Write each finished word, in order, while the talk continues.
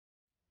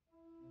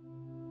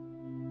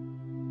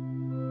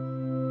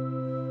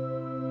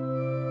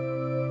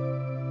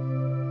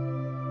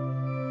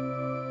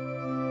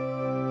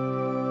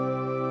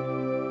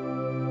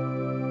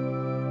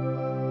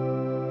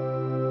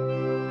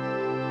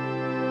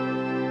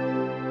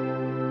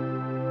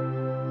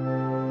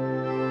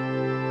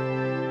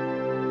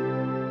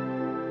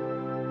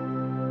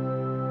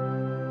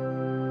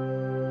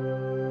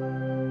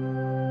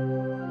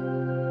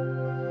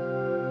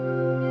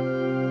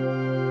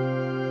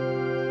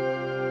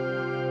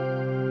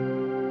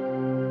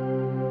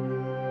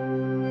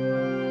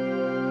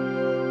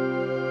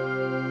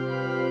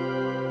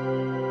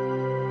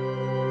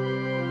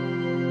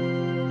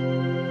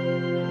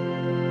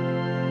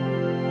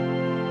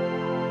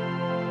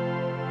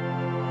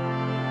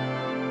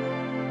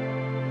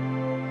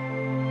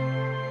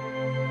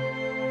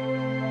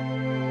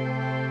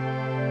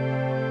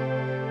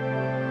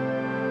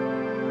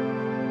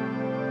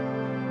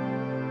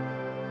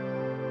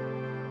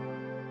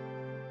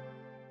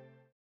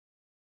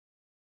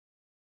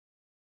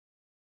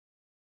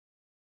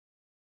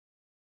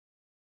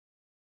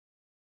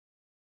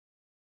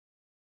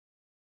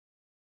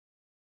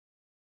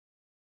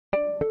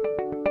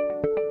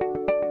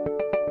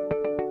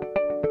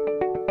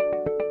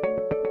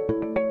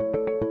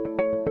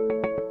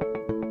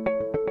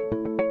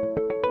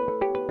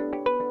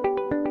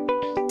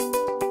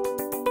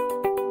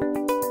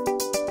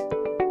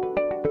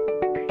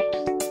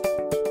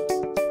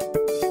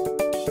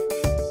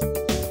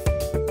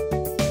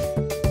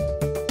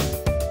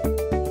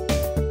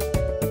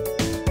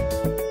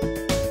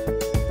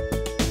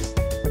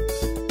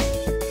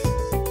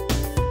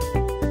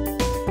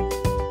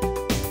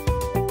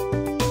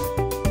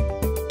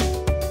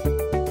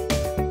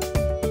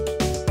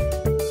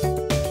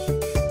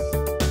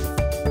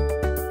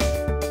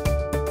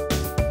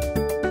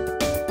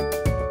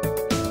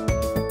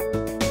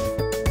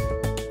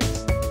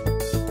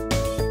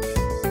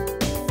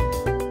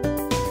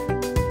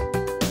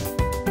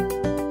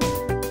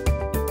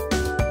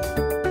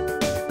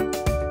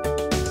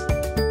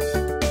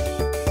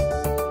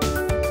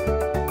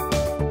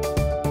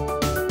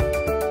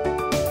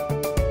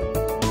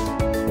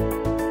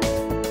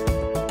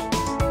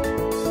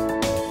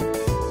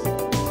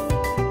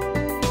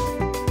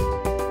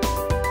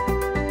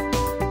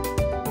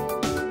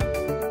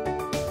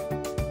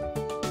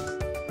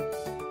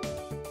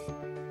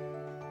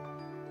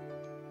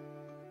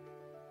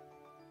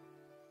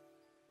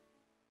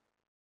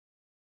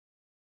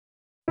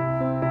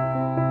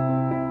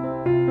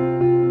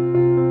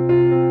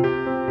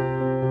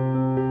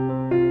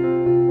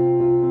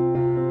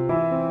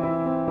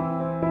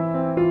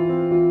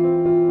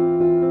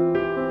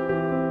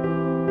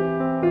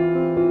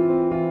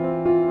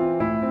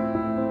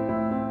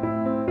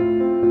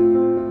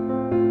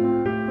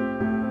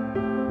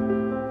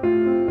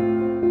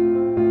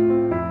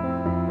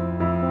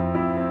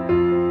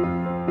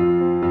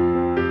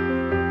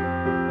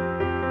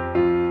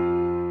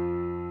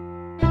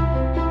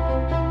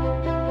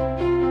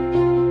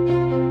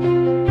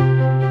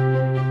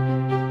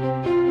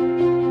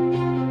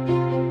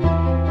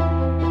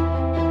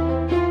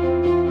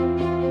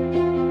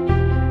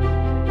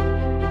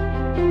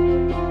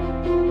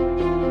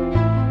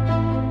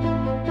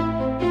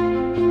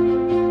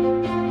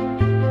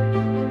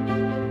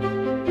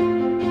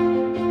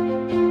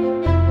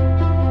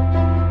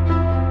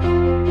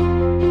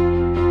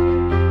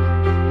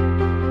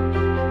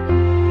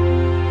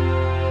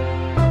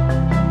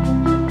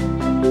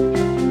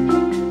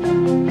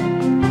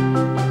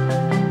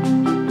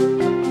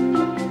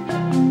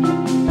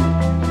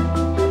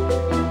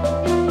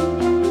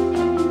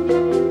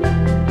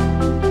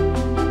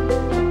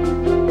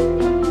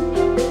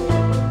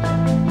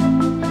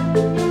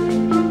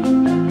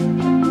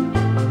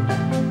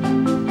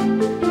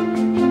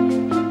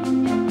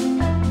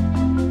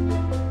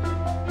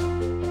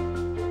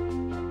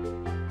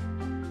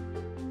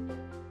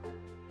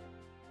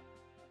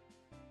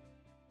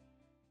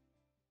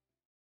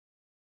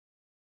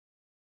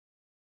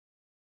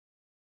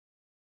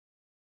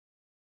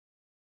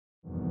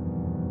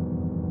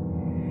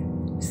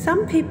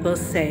Some people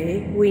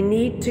say we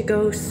need to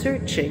go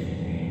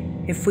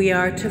searching if we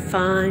are to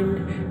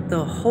find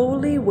the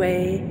Holy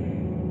Way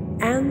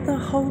and the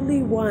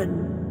Holy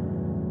One.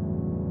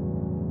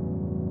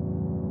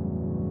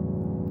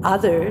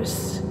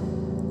 Others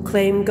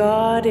claim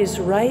God is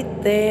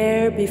right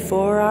there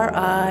before our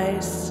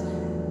eyes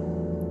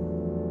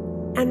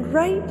and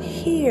right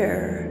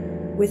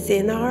here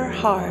within our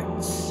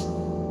hearts.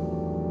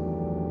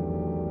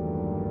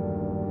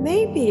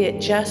 Maybe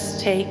it just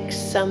takes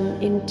some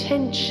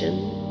intention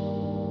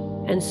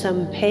and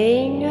some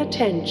paying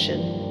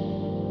attention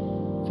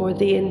for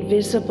the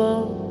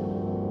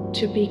invisible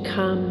to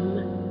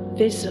become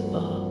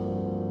visible.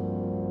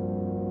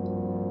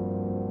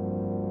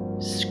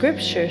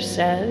 Scripture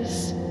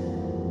says,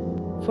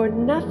 "For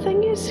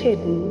nothing is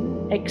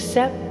hidden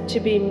except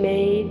to be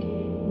made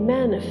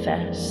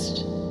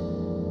manifest,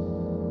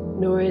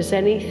 nor is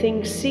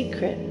anything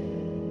secret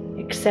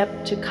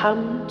except to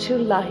come to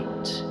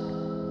light."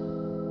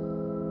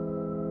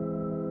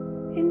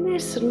 In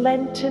this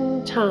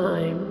Lenten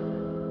time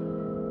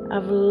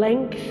of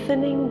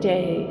lengthening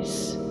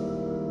days,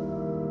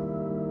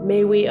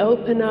 may we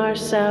open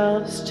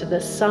ourselves to the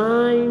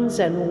signs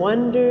and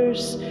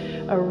wonders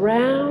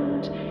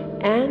around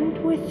and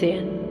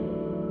within.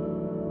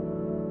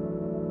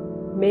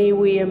 May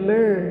we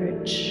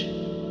emerge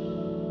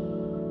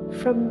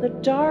from the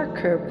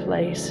darker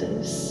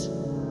places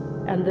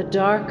and the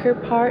darker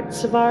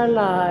parts of our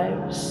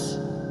lives,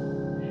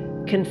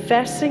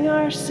 confessing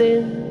our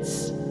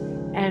sins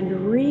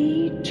and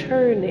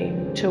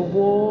returning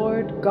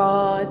toward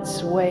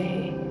God's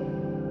way.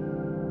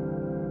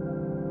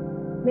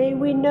 May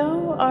we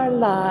know our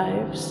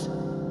lives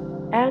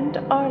and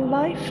our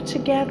life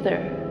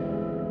together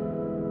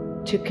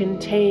to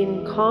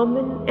contain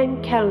common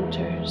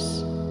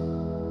encounters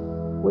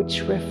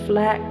which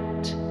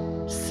reflect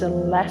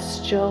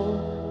celestial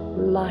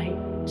light.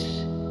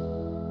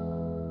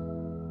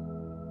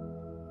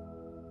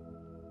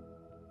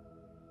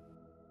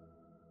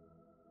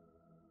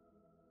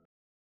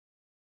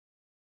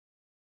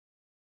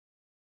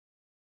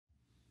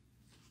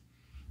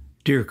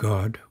 Dear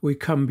God, we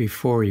come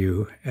before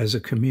you as a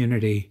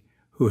community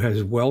who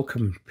has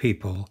welcomed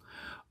people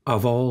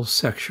of all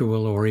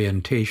sexual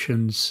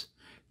orientations,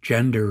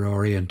 gender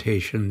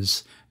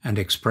orientations, and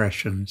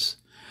expressions,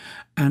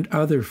 and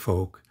other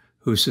folk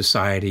who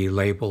society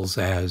labels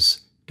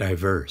as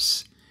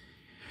diverse.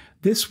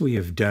 This we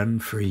have done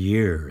for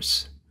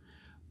years,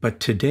 but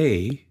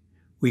today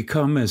we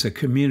come as a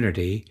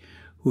community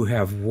who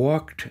have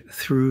walked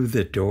through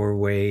the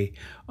doorway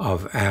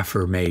of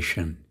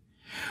affirmation.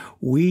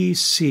 We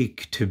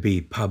seek to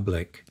be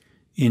public,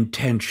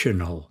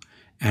 intentional,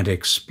 and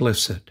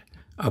explicit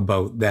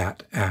about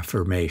that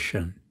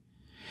affirmation.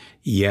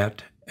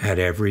 Yet, at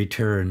every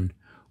turn,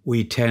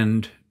 we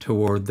tend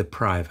toward the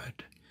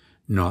private,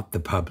 not the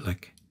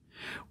public.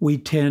 We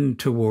tend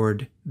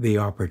toward the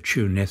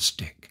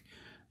opportunistic,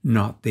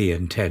 not the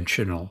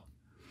intentional.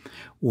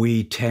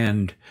 We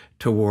tend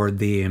toward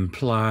the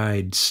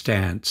implied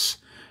stance,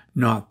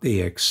 not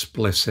the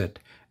explicit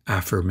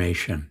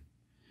affirmation.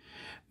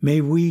 May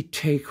we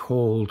take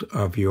hold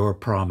of your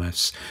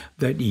promise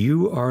that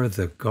you are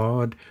the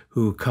God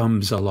who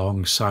comes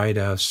alongside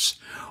us,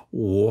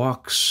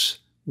 walks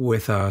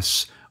with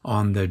us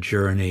on the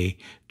journey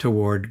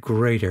toward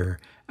greater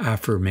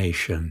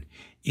affirmation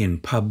in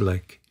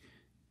public,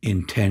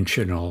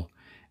 intentional,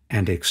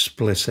 and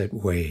explicit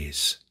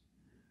ways.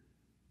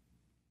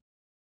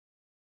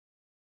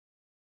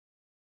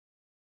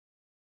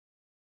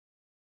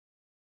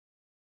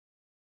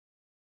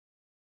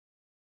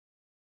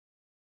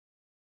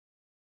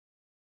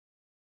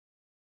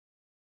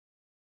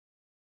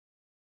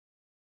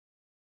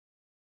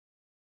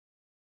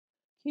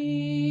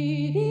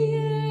 Kyrie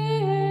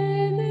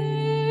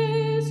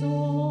eleison,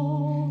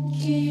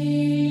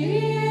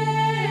 Kyrie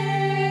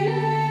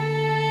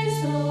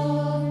eleison,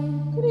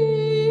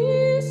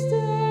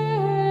 Christe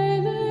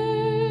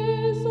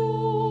eleison,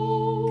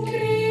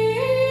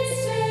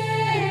 Christe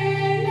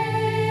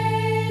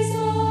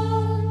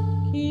eleison,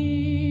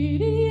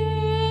 Kyrie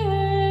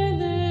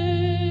eleison,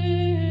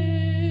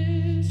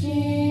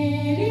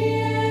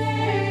 Kyrie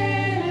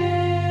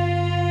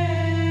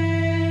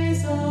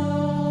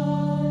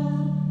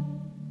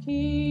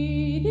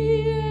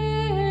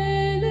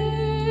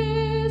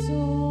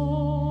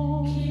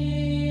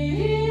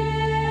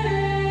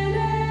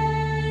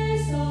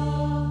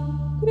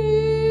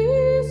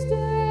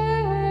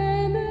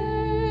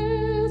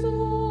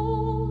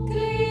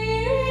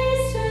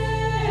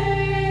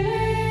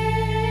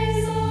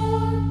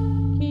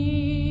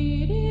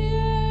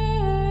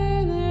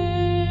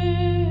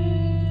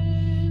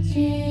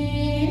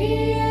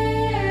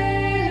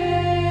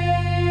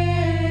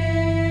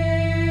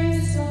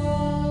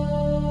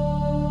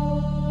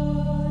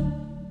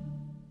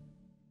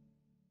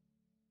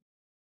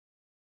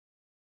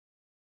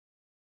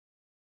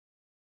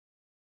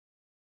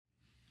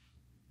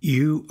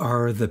You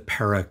are the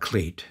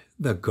Paraclete,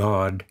 the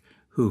God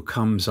who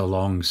comes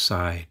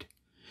alongside.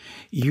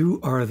 You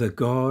are the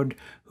God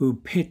who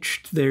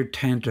pitched their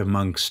tent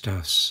amongst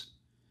us.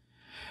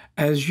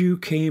 As you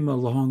came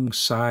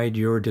alongside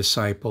your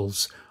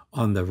disciples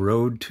on the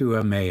road to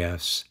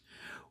Emmaus,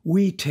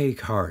 we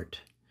take heart,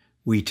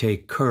 we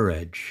take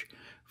courage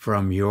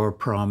from your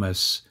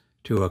promise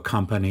to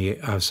accompany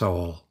us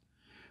all.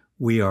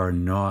 We are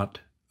not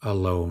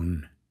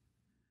alone.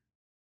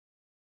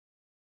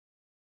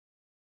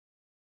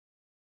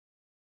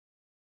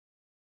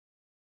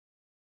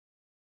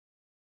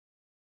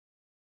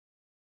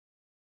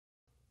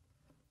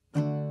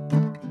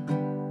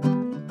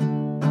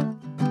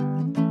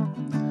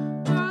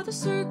 Draw the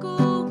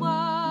circle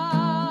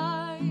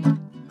wide,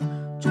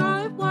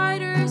 draw it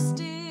wider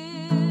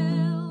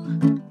still.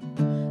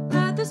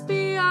 Let this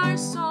be our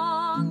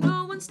song.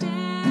 No one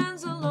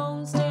stands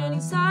alone,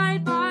 standing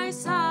side by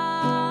side.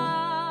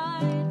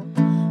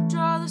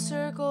 Draw the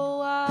circle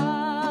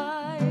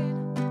wide.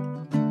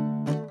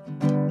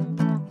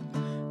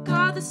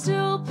 God, the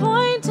still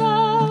point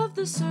of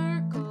the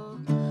circle,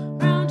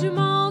 round whom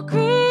all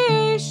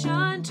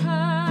creation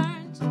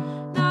turns.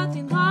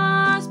 Nothing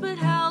lost but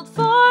held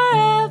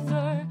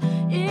forever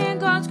in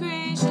God's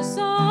gracious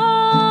arms.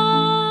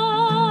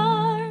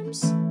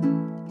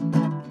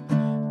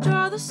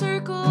 Draw the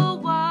circle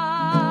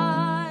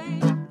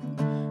wide,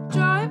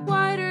 draw it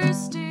wider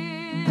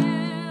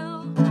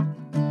still.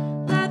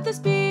 Let this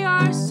be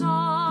our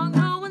song.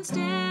 No one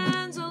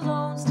stands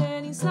alone,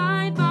 standing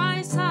side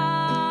by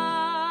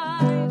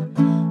side.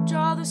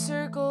 Draw the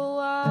circle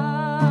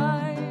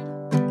wide.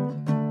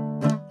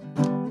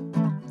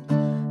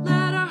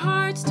 Let our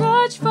hearts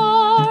touch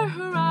far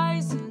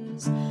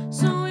horizons,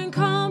 so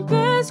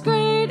encompass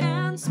great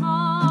and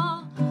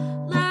small.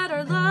 Let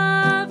our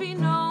loving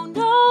know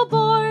no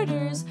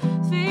borders,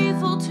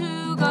 faithful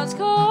to God's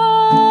call.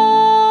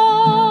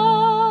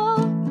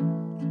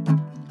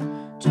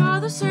 Draw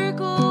the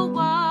circle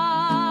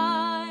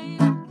wide,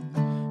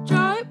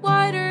 draw it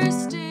wider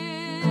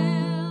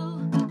still.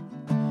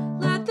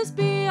 Let this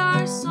be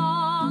our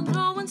song.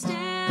 No one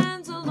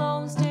stands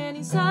alone,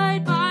 standing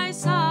side by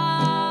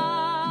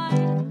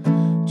side.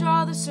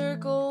 Draw the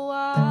circle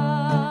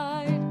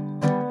wide.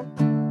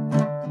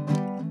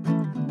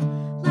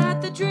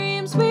 Let the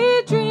dreams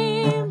we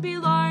dream be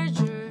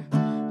larger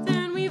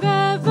than we've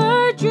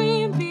ever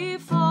dreamed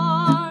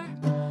before.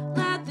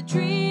 Let the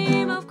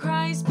dream of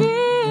Christ be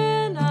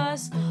in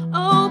us,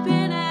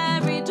 open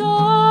every door.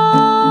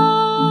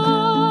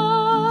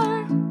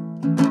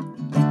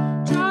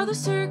 Draw the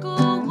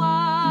circle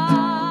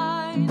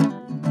wide,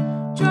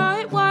 draw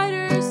it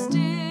wider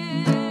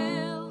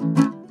still.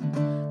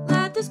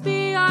 Let this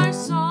be our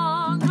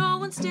song. No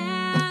one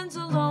stands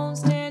alone,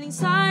 standing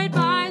side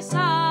by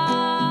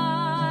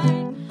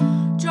side.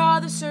 Draw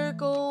the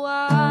circle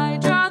wide,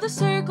 draw the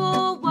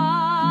circle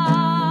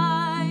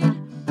wide.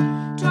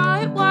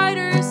 Draw it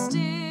wider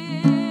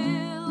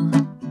still.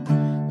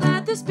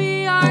 Let this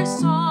be our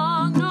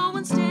song. No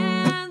one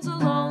stands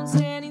alone,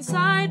 standing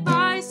side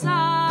by side.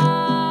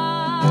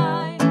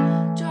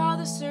 Draw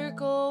the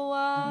circle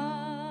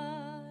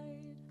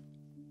wide.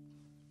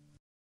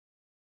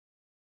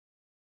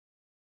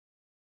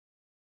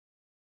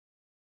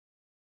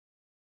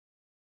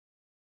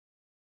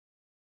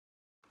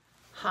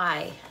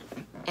 Hi,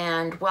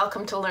 and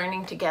welcome to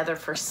Learning Together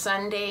for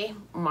Sunday,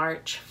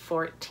 March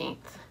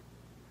 14th,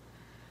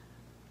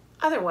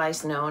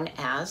 otherwise known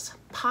as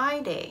Pie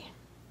Day.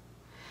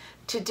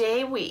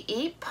 Today we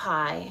eat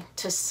pie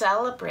to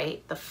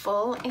celebrate the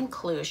full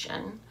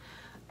inclusion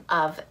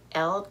of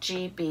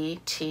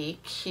LGBTQIA+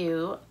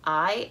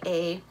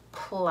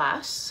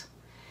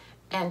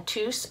 and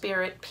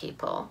Two-Spirit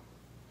people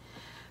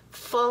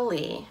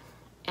fully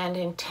and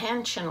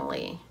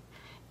intentionally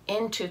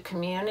into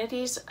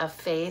communities of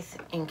faith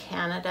in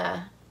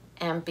Canada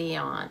and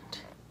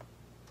beyond.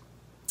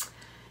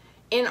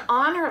 In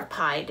honor of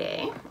Pi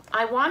Day,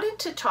 I wanted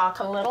to talk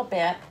a little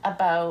bit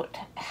about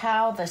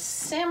how the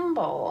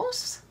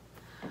symbols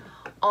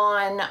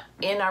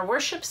in our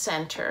worship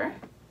center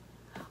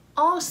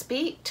all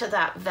speak to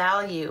that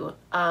value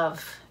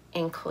of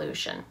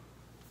inclusion.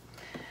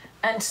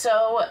 And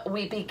so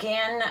we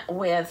begin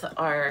with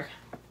our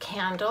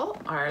candle,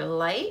 our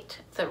light,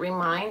 that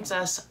reminds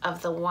us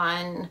of the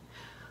one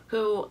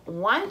who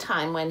one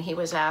time when he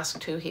was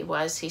asked who he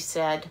was, he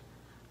said,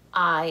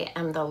 "I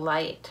am the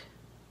light."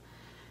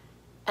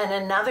 And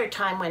another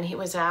time when he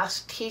was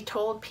asked, he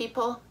told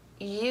people,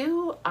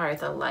 "You are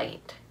the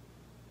light."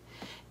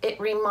 It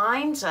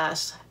reminds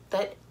us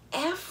that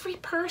every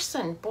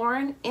person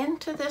born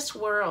into this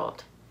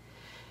world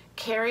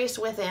carries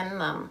within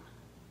them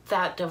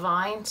that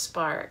divine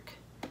spark,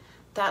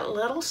 that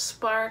little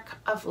spark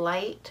of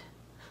light,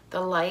 the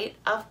light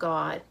of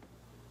God.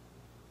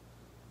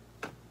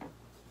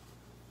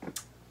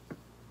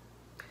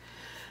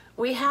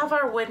 We have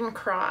our wooden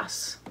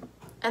cross,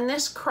 and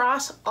this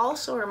cross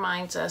also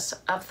reminds us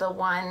of the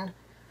one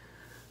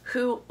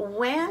who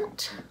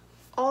went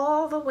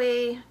all the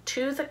way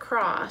to the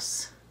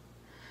cross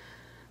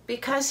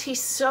because he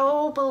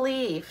so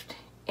believed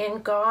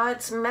in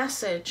God's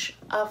message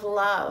of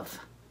love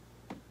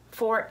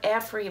for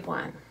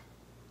everyone.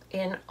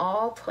 in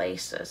all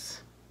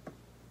places.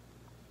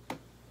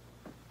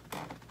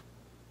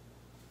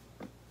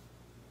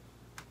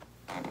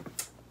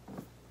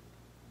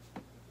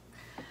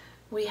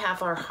 We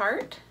have our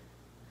heart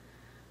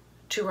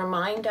to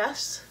remind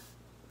us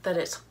that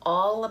it's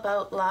all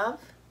about love.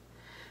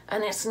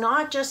 And it's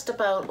not just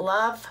about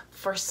love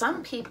for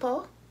some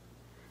people,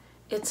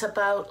 it's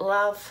about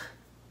love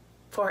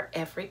for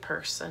every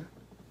person.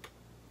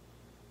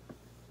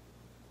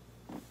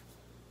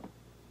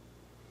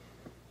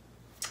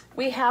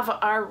 We have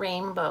our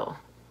rainbow.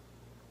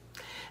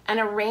 And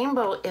a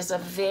rainbow is a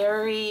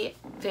very,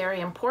 very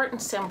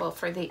important symbol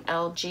for the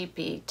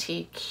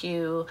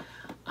LGBTQIA+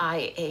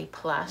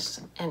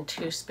 and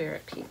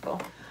Two-Spirit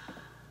people.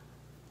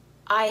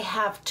 I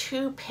have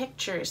two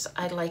pictures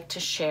I'd like to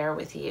share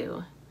with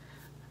you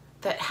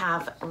that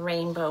have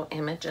rainbow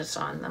images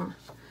on them.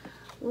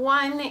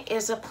 One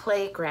is a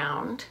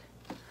playground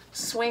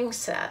swing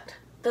set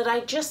that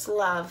I just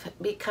love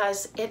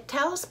because it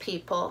tells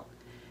people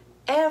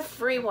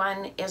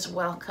everyone is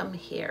welcome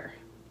here.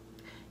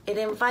 It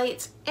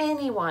invites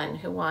anyone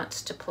who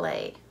wants to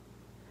play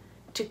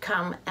to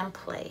come and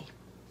play.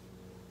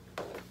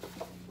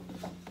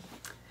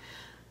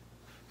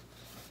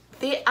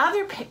 The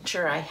other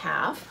picture I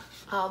have,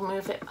 I'll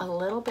move it a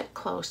little bit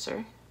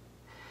closer.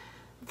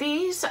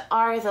 These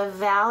are the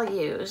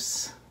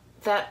values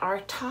that are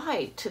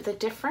tied to the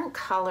different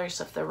colors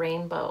of the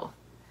rainbow.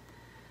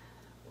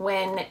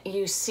 When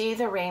you see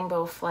the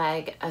rainbow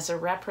flag as a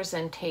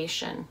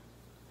representation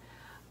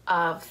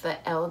of the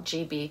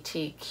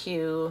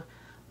LGBTQIA+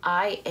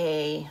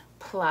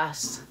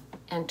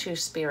 and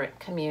Two-Spirit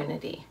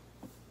community.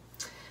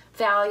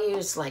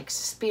 Values like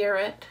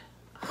spirit,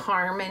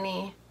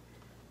 harmony,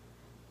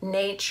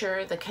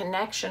 nature, the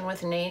connection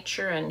with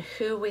nature and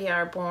who we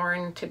are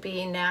born to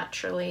be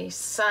naturally,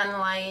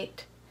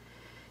 sunlight,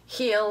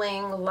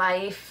 healing,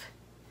 life,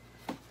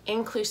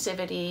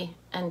 inclusivity,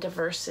 and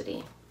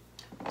diversity.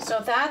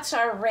 So that's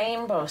our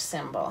rainbow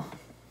symbol.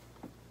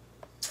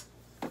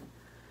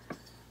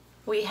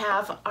 We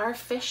have our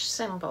fish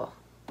symbol.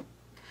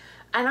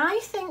 And I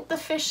think the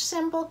fish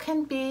symbol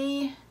can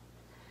be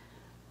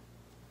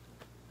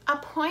a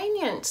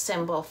poignant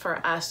symbol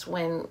for us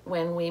when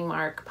we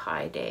mark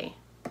Pi Day.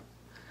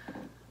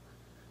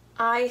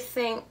 I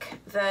think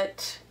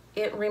that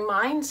it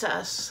reminds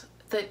us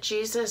that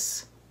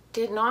Jesus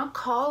did not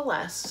call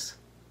us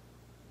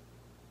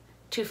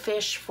to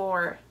fish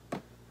for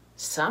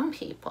some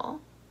people.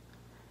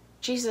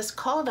 Jesus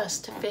called us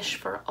to fish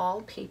for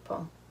all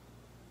people.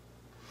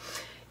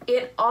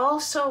 It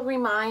also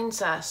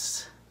reminds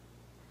us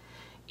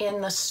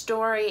in the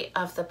story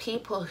of the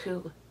people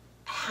who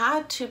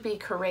had to be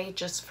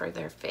courageous for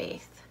their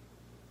faith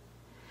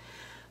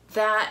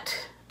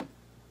that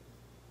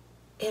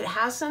it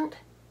hasn't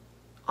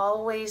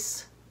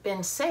always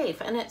been safe,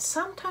 and it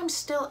sometimes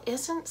still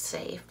isn't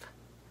safe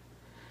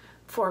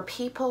for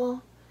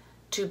people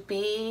to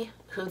be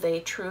who they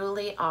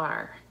truly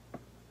are.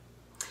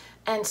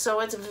 And so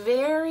it's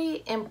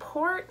very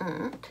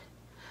important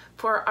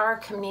for our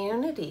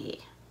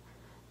community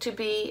to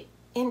be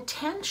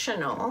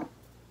intentional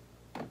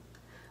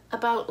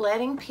about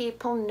letting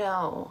people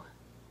know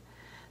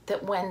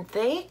that when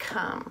they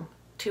come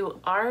to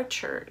our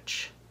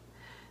church,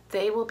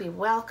 they will be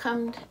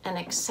welcomed and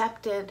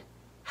accepted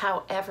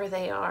however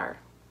they are.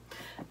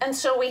 And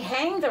so we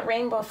hang the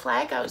rainbow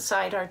flag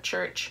outside our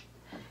church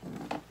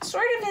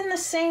sort of in the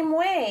same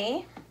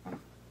way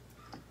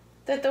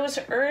that those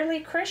early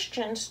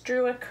Christians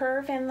drew a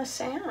curve in the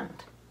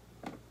sand.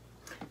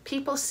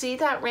 People see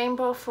that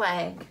rainbow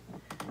flag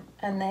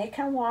and they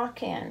can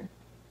walk in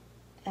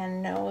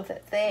and know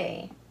that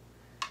they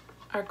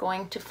are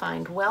going to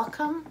find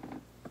welcome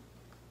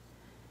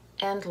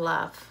and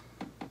love.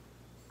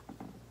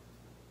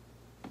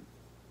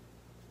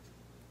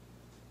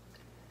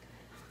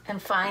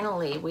 And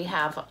finally, we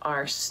have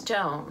our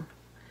stone,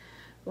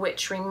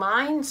 which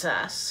reminds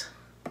us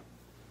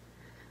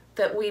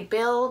that we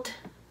build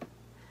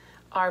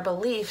our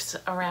beliefs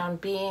around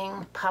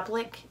being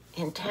public,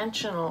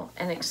 intentional,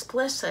 and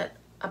explicit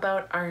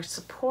about our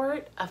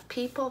support of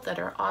people that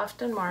are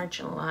often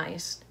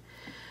marginalized.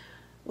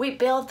 We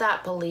build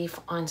that belief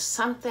on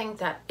something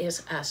that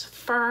is as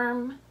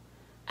firm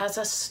as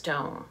a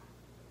stone,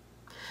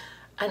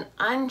 an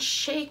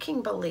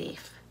unshaking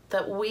belief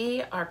that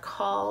we are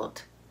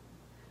called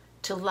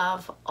to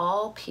love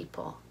all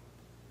people.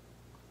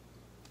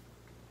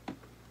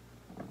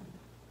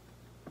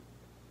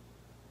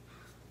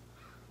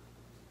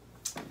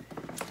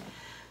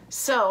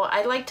 So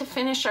I'd like to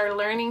finish our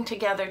learning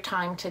together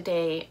time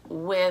today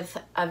with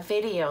a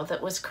video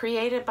that was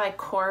created by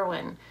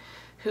Corwin,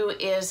 who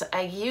is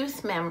a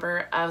youth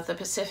member of the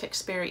Pacific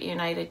Spirit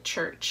United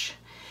Church.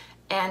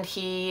 And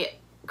he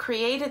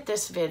created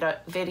this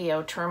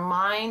video to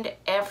remind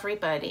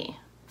everybody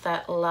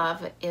that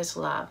love is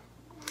love.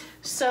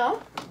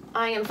 So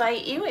I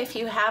invite you, if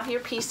you have your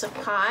piece of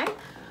pie,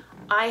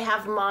 I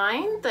have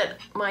mine that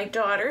my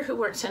daughter, who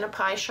works in a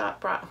pie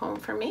shop, brought home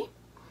for me.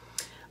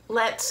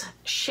 Let's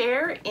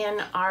share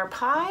in our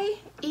pie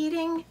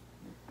eating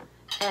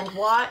and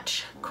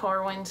watch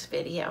Corwin's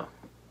video.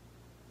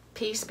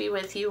 Peace be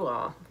with you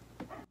all.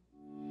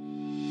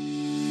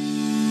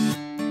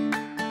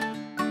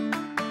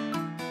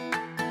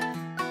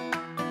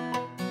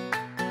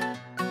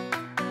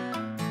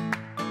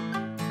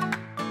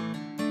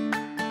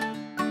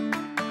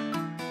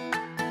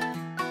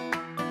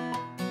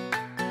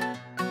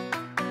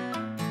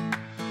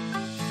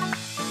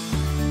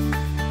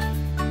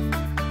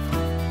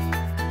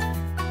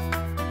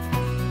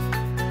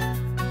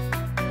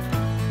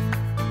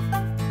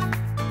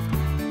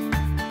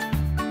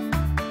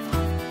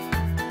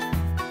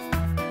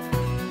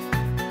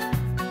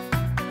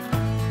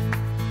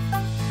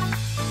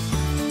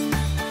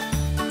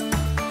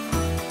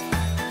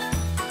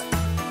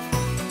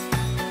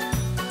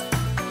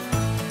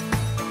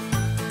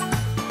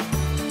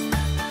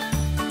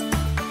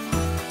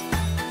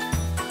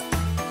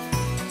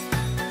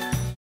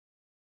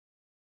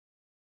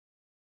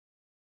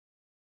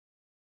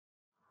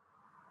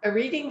 A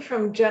reading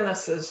from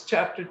Genesis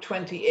chapter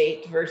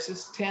 28,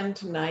 verses 10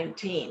 to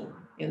 19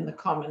 in the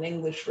Common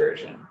English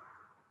Version.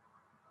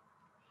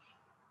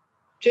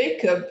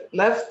 Jacob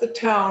left the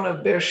town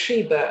of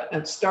Beersheba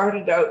and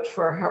started out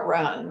for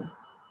Haran.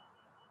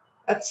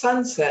 At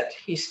sunset,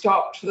 he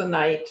stopped for the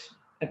night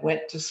and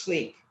went to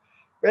sleep,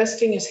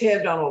 resting his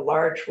head on a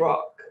large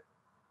rock.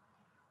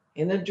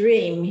 In a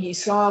dream, he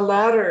saw a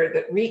ladder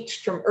that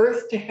reached from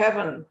earth to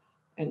heaven,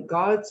 and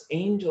God's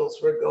angels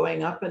were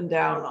going up and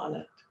down on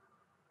it.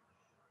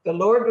 The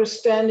Lord was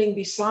standing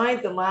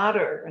beside the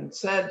ladder and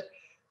said,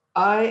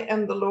 "I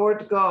am the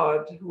Lord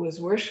God who is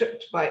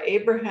worshipped by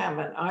Abraham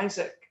and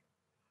Isaac.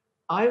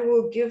 I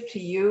will give to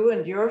you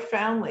and your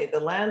family the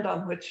land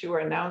on which you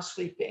are now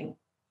sleeping.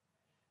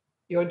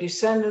 Your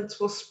descendants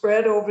will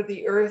spread over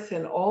the earth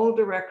in all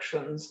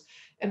directions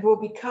and will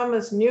become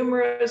as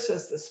numerous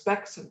as the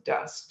specks of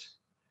dust.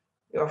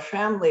 Your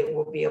family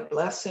will be a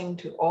blessing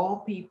to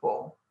all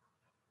people.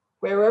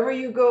 Wherever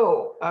you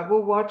go, I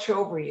will watch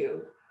over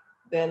you.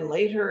 Then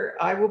later,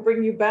 I will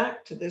bring you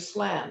back to this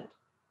land.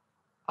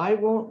 I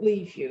won't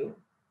leave you.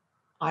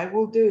 I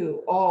will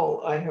do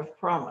all I have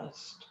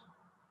promised."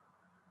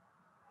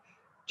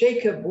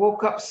 Jacob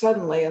woke up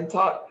suddenly and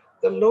thought,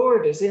 "The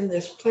Lord is in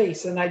this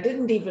place, and I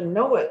didn't even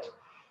know it."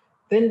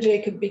 Then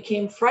Jacob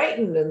became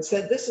frightened and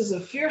said, "This is a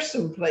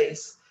fearsome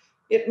place.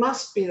 It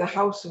must be the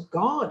house of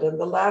God and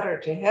the ladder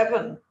to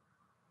heaven."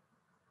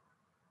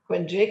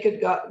 When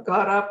Jacob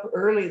got up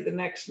early the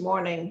next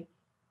morning,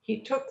 he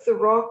took the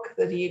rock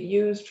that he had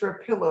used for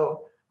a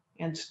pillow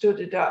and stood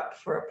it up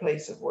for a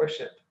place of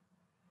worship.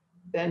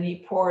 Then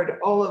he poured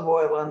olive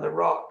oil on the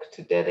rock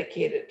to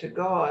dedicate it to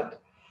God,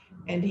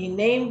 and he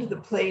named the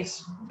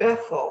place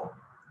Bethel.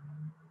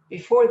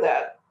 Before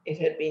that, it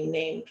had been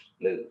named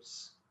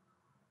Luz.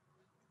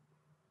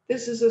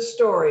 This is a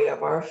story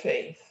of our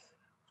faith.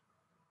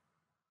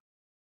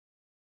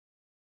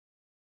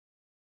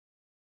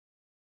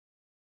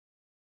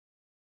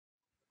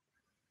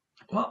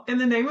 Well, in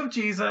the name of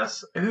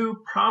Jesus,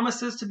 who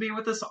promises to be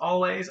with us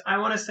always, I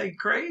want to say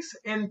grace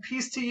and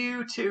peace to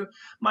you, to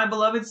my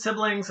beloved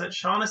siblings at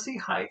Shaughnessy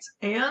Heights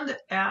and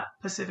at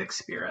Pacific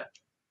Spirit.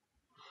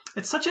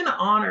 It's such an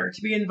honor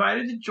to be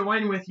invited to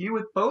join with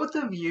both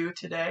of you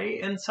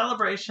today in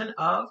celebration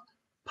of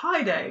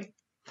Pi Day.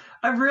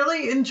 I've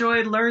really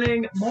enjoyed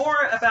learning more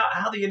about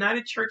how the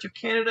United Church of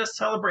Canada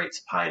celebrates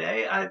Pi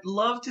Day. I'd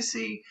love to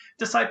see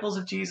disciples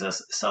of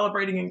Jesus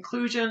celebrating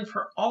inclusion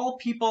for all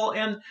people,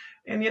 and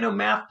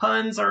math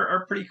puns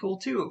are pretty cool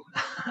too.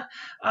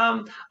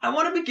 I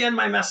want to begin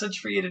my message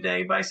for you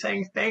today by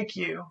saying thank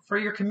you for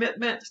your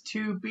commitment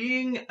to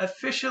being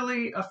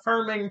officially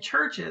affirming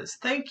churches.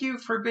 Thank you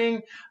for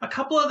being a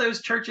couple of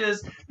those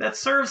churches that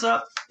serves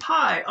up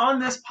pie on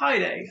this Pi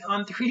Day,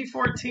 on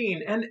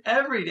 3/14, and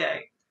every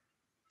day.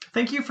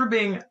 Thank you for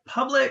being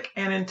public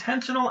and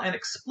intentional and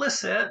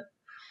explicit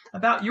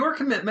about your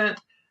commitment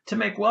to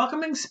make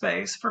welcoming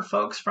space for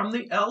folks from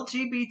the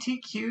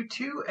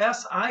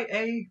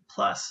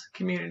LGBTQ2SIA+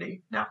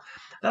 community. Now,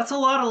 that's a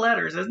lot of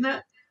letters, isn't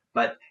it?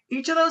 But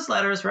each of those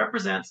letters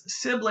represents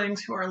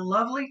siblings who are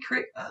lovingly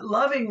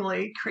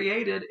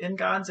created in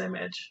God's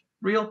image.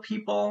 Real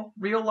people,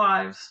 real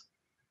lives,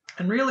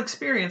 and real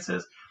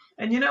experiences.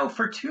 And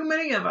for too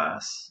many of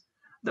us,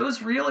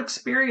 those real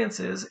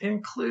experiences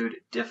include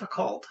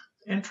difficult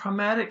and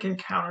traumatic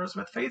encounters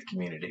with faith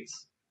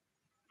communities.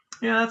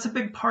 That's a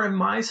big part of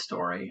my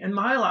story and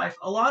my life.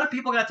 A lot of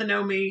people got to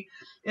know me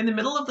in the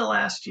middle of the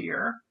last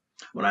year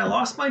when I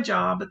lost my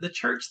job at the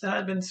church that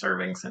I'd been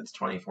serving since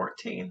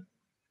 2014.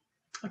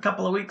 A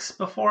couple of weeks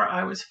before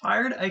I was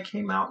fired, I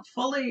came out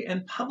fully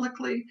and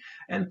publicly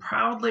and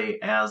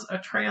proudly as a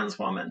trans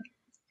woman.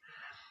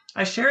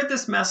 I shared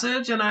this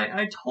message and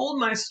I told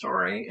my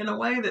story in a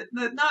way that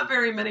not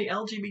very many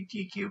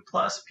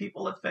LGBTQ+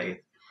 people of faith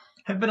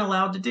have been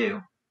allowed to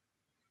do.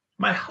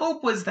 My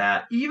hope was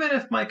that even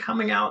if my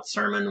coming out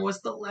sermon was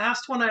the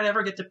last one I'd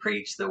ever get to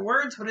preach, the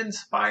words would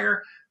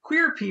inspire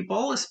queer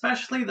people,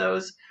 especially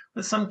those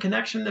with some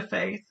connection to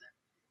faith,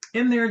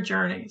 in their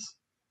journeys.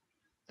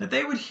 that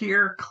they would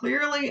hear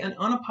clearly and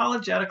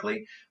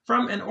unapologetically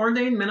from an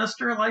ordained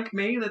minister like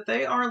me that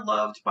they are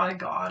loved by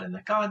God and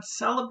that God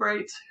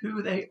celebrates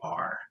who they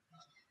are.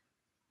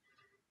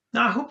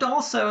 Now, I hoped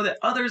also that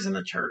others in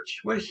the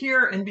church would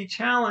hear and be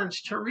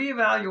challenged to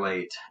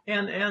reevaluate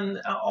and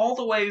all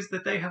the ways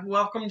that they have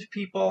welcomed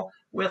people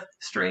with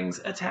strings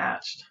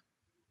attached.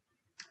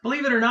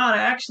 Believe it or not,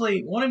 I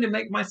actually wanted to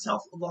make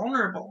myself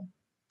vulnerable,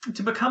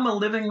 to become a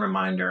living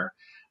reminder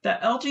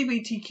that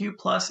LGBTQ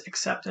plus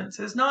acceptance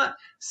is not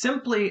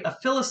simply a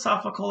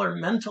philosophical or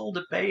mental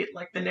debate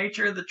like the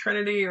nature of the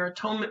Trinity or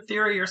atonement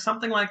theory or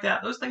something like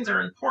that. Those things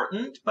are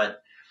important, but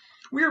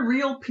we're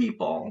real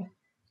people.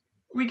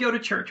 We go to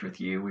church with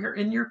you. We're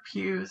in your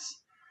pews.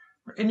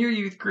 We're in your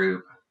youth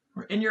group.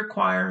 We're in your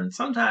choir. And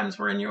sometimes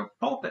we're in your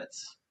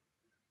pulpits.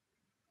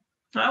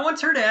 I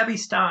once heard Abby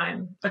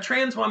Stein, a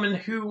trans woman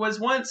who was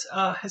once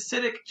a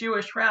Hasidic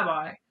Jewish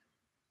rabbi,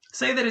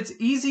 say that it's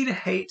easy to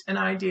hate an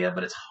idea,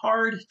 but it's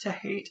hard to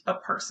hate a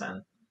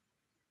person.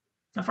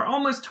 Now, for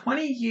almost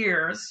 20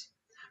 years,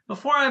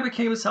 before I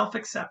became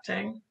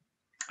self-accepting,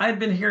 I had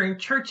been hearing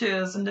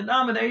churches and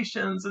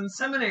denominations and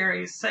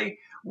seminaries say,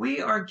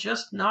 we are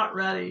just not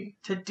ready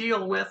to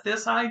deal with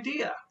this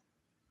idea.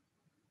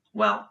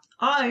 Well,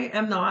 I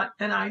am not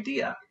an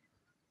idea.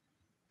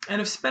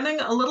 And if spending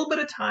a little bit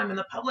of time in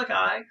the public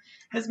eye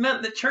has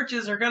meant that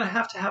churches are going to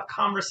have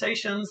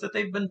conversations that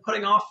they've been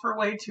putting off for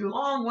way too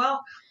long,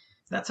 well,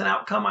 that's an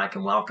outcome I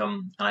can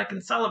welcome and I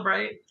can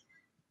celebrate.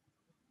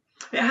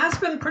 It has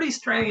been pretty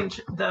strange,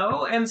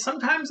 though, and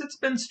sometimes it's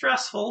been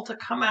stressful to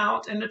come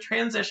out and to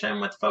transition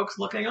with folks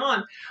looking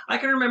on. I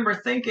can remember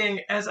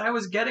thinking as I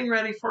was getting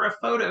ready for a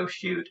photo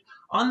shoot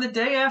on the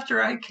day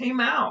after I came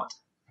out,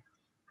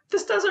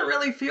 this doesn't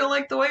really feel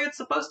like the way it's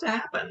supposed to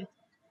happen.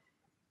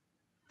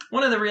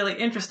 One of the really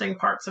interesting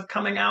parts of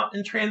coming out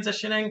and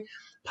transitioning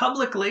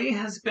publicly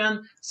has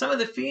been some of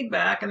the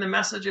feedback and the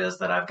messages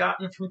that I've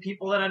gotten from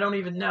people that I don't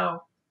even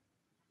know.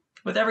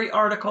 With every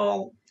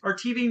article or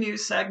TV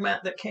news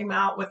segment that came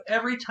out, with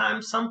every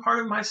time some part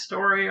of my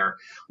story or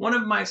one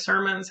of my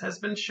sermons has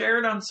been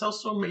shared on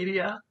social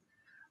media,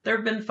 there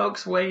have been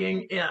folks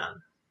weighing in,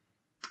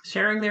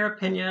 sharing their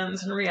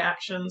opinions and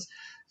reactions,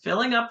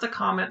 filling up the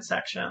comment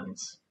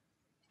sections.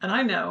 And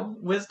I know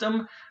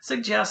wisdom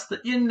suggests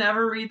that you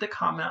never read the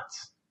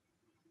comments.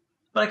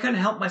 But I couldn't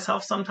help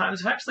myself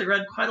sometimes. I've actually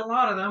read quite a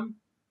lot of them.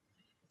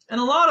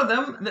 And a lot of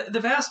them, the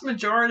vast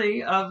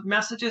majority of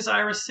messages I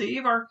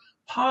receive are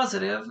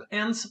positive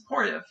and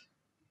supportive.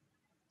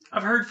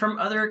 I've heard from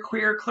other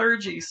queer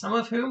clergy, some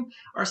of whom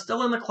are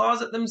still in the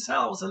closet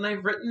themselves, and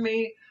they've written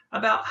me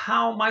about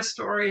how my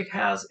story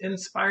has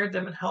inspired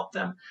them and helped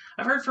them.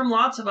 I've heard from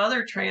lots of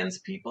other trans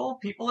people,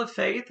 people of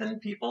faith, and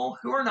people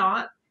who are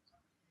not.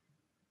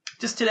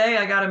 Just today,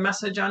 I got a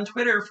message on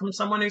Twitter from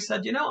someone who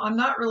said, I'm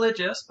not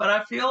religious, but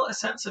I feel a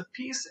sense of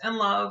peace and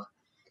love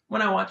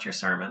when I watch your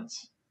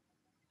sermons.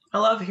 I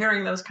love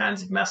hearing those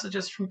kinds of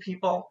messages from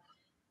people.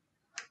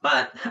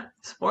 But,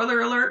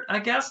 spoiler alert, I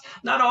guess,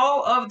 not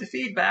all of the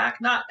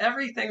feedback, not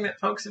everything that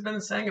folks have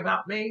been saying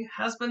about me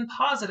has been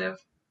positive.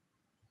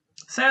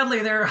 Sadly,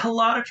 there are a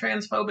lot of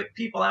transphobic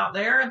people out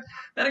there, and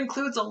that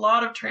includes a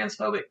lot of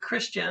transphobic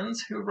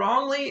Christians who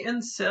wrongly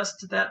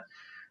insist that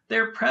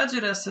their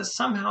prejudice is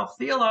somehow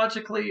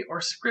theologically or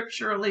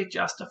scripturally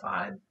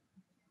justified.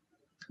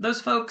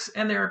 Those folks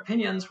and their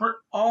opinions weren't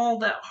all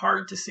that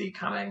hard to see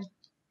coming.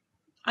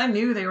 I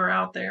knew they were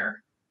out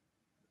there.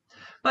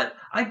 But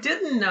I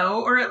didn't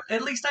know, or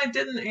at least I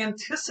didn't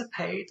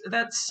anticipate,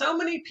 that so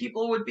many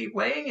people would be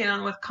weighing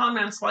in with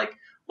comments like,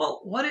 well,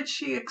 what did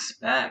she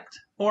expect?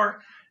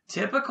 Or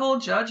typical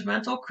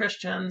judgmental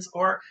Christians,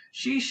 or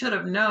she should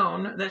have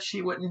known that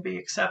she wouldn't be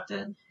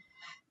accepted.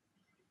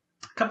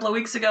 A couple of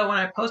weeks ago when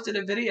I posted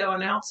a video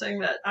announcing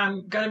that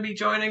I'm going to be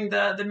joining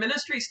the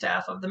ministry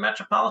staff of the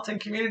Metropolitan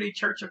Community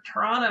Church of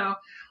Toronto,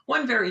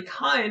 one very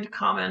kind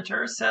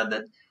commenter said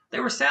that they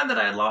were sad that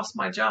I had lost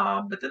my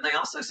job, but then they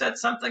also said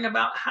something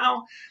about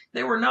how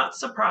they were not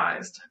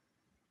surprised.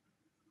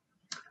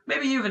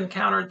 Maybe you've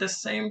encountered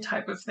this same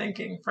type of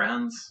thinking,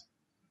 friends.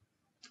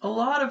 A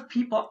lot of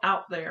people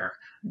out there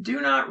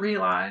do not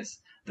realize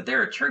that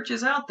there are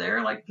churches out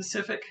there like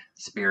Pacific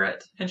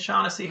Spirit and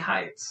Shaughnessy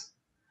Heights.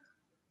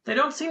 They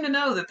don't seem to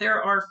know that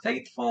there are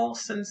faithful,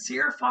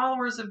 sincere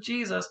followers of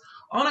Jesus,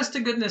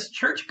 honest-to-goodness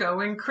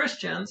church-going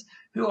Christians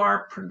who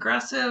are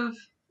progressive,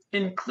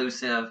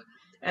 inclusive,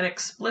 and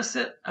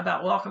explicit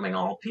about welcoming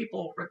all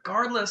people,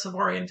 regardless of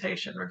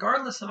orientation,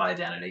 regardless of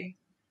identity.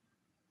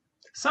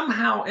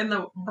 Somehow, in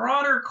the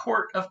broader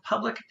court of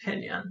public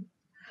opinion,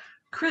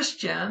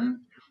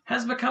 Christian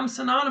has become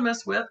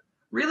synonymous with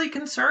really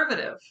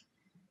conservative.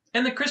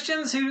 And the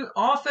Christians who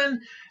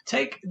often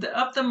take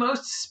up the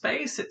most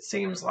space, it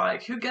seems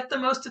like, who get the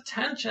most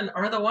attention,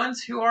 are the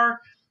ones who are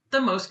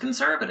the most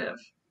conservative.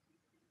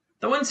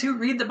 The ones who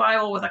read the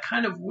Bible with a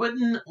kind of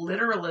wooden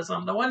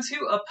literalism, the ones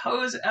who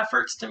oppose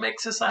efforts to make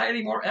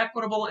society more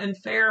equitable and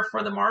fair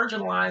for the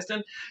marginalized,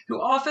 and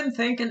who often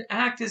think and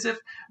act as if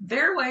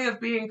their way of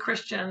being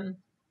Christian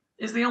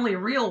is the only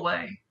real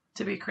way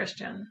to be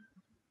Christian.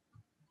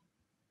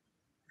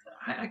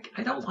 I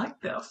don't like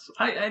this.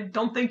 I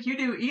don't think you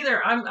do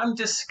either. I'm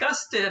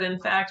disgusted, in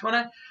fact,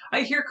 when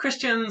I hear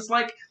Christians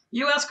like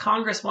U.S.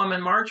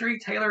 Congresswoman Marjorie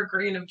Taylor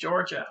Greene of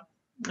Georgia,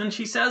 and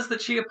she says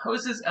that she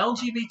opposes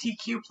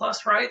LGBTQ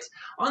plus rights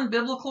on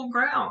biblical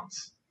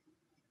grounds.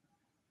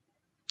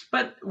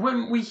 But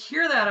when we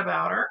hear that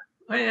about her,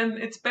 and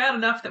it's bad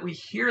enough that we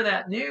hear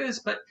that news,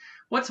 but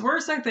what's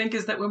worse, I think,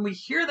 is that when we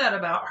hear that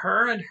about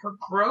her and her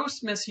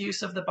gross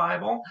misuse of the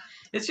Bible,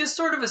 it's just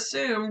sort of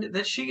assumed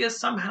that she is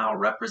somehow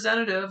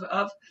representative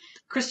of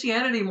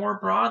Christianity more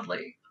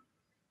broadly.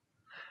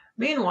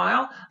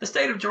 Meanwhile, the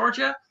state of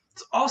Georgia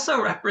is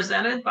also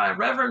represented by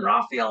Reverend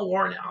Raphael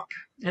Warnock,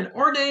 an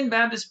ordained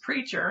Baptist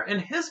preacher,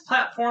 and his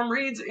platform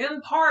reads,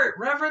 in part,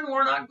 Reverend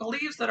Warnock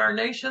believes that our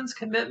nation's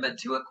commitment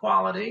to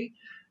equality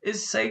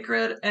is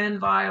sacred and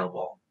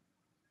inviolable.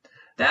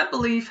 That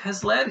belief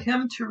has led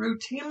him to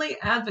routinely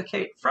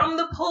advocate from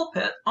the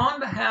pulpit on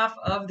behalf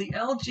of the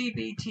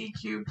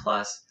LGBTQ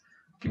plus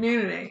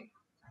community.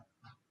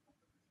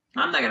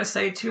 I'm not going to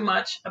say too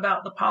much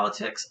about the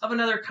politics of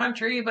another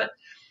country, but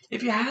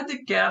if you had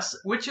to guess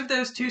which of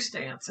those two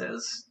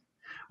stances,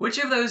 which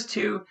of those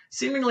two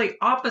seemingly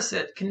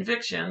opposite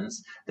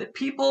convictions that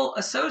people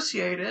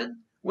associated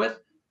with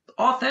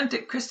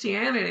authentic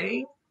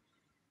Christianity,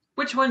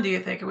 which one do you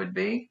think it would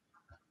be?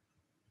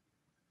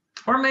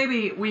 Or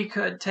maybe we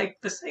could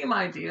take the same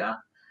idea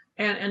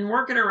and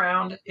work it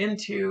around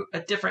into a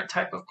different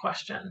type of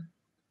question.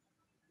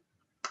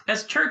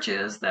 As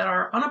churches that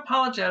are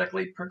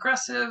unapologetically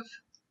progressive,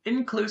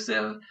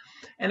 inclusive,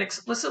 and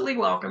explicitly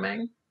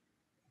welcoming,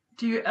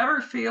 do you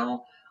ever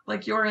feel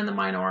like you're in the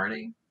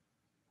minority?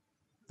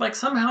 Like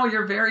somehow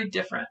you're very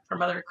different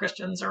from other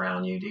Christians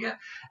around you? Do you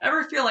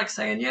ever feel like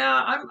saying,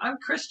 yeah, I'm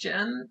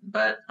Christian,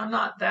 but I'm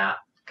not that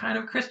kind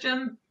of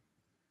Christian?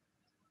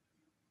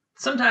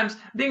 Sometimes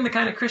being the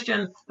kind of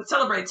Christian that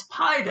celebrates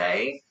Pi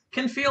Day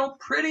can feel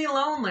pretty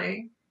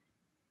lonely.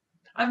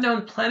 I've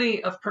known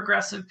plenty of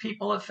progressive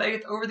people of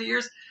faith over the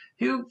years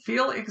who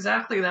feel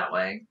exactly that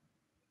way.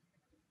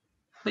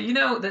 But you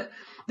know that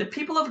the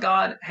people of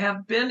God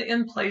have been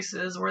in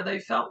places where they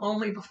felt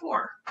lonely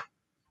before.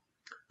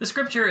 The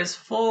scripture is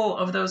full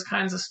of those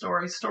kinds of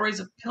stories,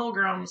 stories of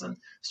pilgrims and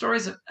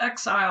stories of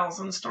exiles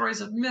and stories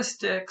of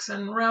mystics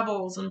and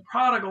rebels and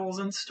prodigals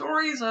and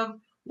stories of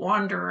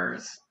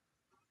wanderers.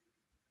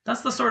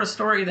 That's the sort of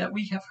story that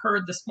we have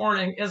heard this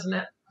morning, isn't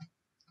it?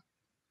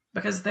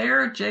 Because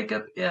there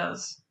Jacob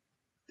is,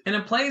 in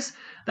a place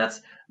that's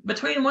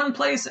between one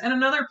place and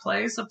another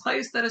place, a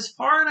place that is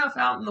far enough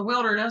out in the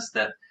wilderness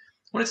that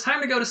when it's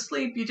time to go to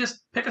sleep, you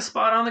just pick a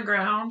spot on the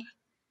ground,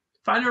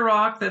 find a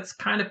rock that's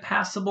kind of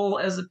passable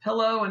as a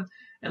pillow,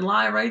 and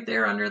lie right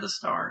there under the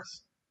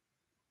stars.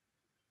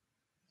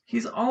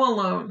 He's all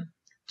alone,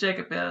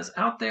 Jacob is,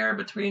 out there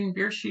between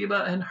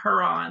Beersheba and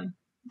Haran,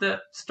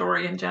 the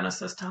story in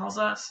Genesis tells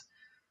us.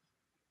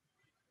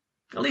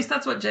 At least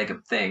that's what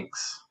Jacob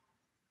thinks,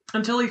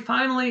 until he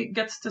finally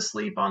gets to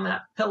sleep on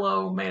that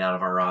pillow made out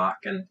of a rock,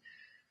 and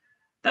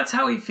that's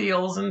how he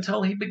feels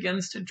until he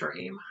begins to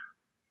dream.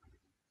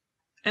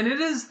 And it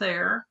is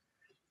there,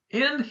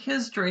 in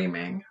his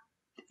dreaming,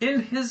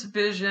 in his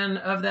vision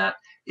of that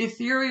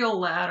ethereal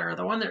ladder,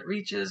 the one that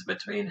reaches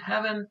between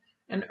heaven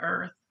and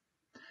earth,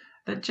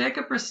 that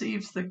Jacob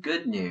receives the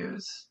good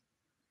news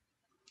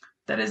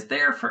that is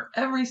there for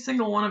every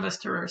single one of us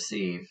to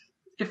receive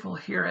if we'll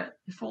hear it,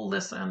 if we'll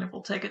listen, if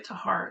we'll take it to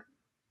heart.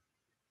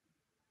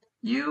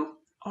 You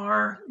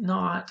are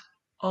not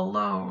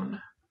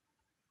alone.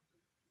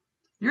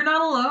 You're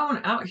not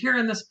alone out here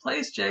in this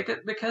place, Jacob,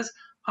 because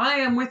I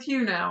am with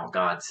you now,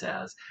 God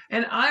says,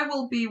 and I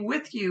will be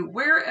with you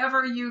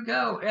wherever you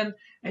go. And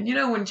you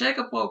know, when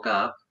Jacob woke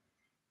up,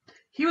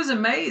 he was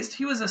amazed.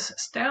 He was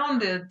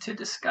astounded to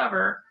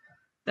discover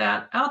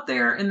that out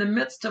there in the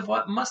midst of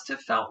what must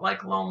have felt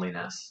like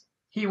loneliness,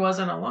 he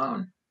wasn't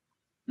alone.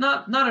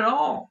 Not at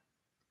all.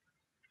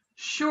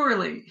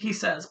 Surely, he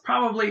says,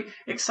 probably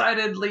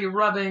excitedly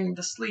rubbing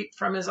the sleep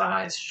from his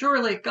eyes,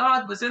 surely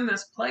God was in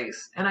this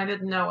place and I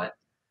didn't know it.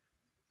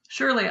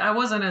 Surely I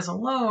wasn't as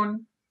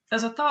alone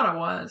as I thought I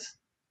was.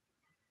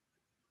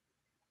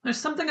 There's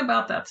something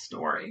about that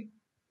story,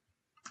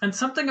 and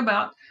something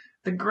about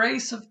the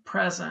grace of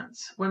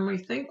presence when we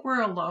think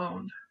we're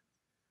alone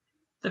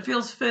that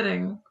feels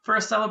fitting for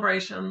a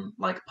celebration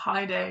like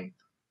Pi Day.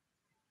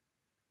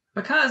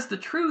 Because the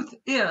truth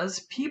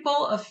is,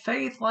 people of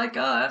faith like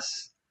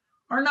us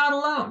are not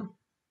alone.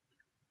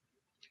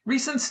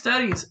 Recent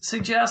studies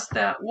suggest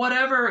that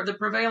whatever the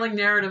prevailing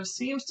narrative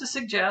seems to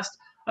suggest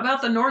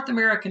about the North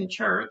American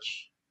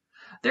church,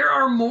 there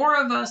are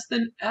more of us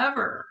than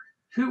ever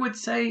who would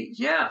say,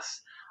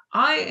 yes,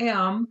 I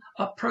am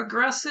a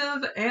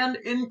progressive and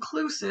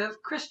inclusive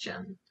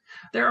Christian.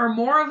 There are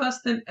more of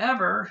us than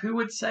ever who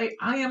would say,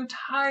 I am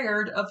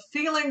tired of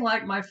feeling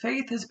like my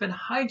faith has been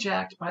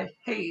hijacked by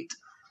hate.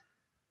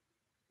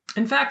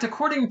 In fact,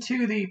 according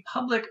to the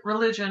Public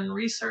Religion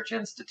Research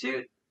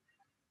Institute,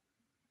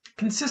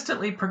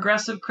 consistently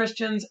progressive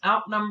Christians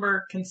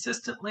outnumber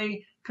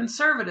consistently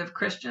conservative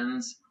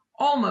Christians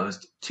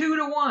almost 2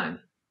 to 1.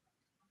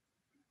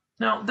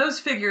 Now, those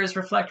figures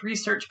reflect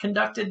research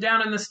conducted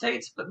down in the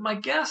States, but my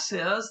guess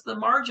is the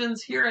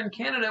margins here in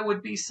Canada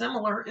would be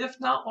similar, if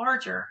not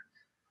larger.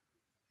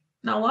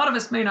 Now, a lot of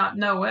us may not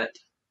know it,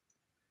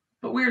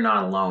 but we're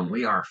not alone.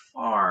 We are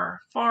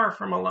far, far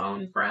from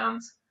alone,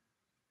 friends.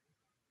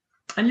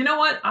 And you know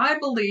what? I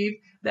believe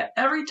that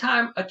every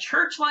time a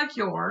church like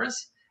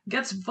yours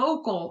gets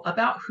vocal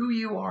about who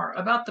you are,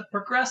 about the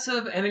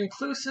progressive and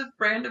inclusive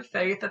brand of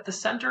faith at the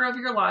center of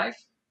your life,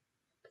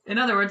 in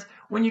other words,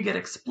 when you get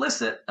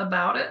explicit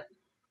about it,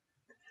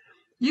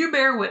 you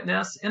bear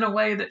witness in a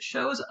way that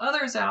shows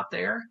others out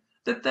there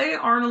that they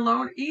aren't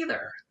alone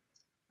either,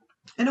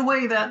 in a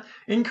way that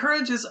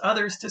encourages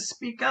others to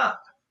speak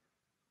up,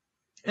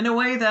 in a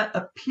way that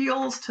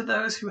appeals to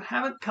those who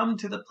haven't come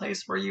to the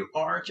place where you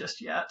are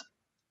just yet.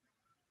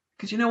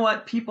 Because you know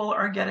what? People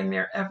are getting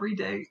there every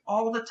day,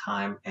 all the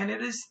time, and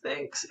it is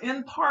thanks,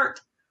 in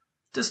part,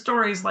 to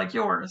stories like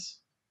yours,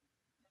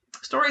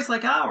 stories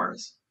like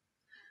ours,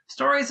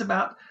 stories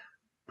about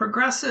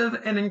progressive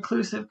and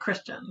inclusive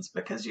Christians.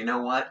 Because you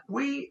know what?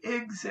 We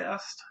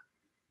exist.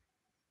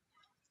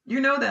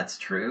 You know that's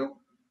true.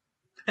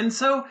 And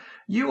so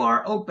you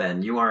are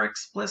open, you are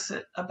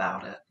explicit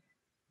about it.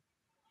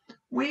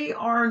 We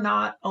are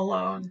not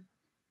alone.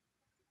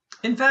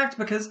 In fact,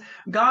 because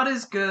God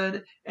is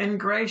good and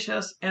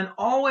gracious and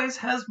always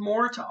has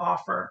more to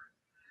offer,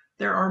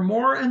 there are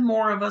more and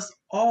more of us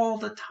all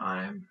the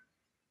time.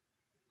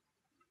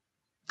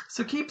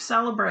 So keep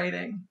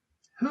celebrating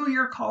who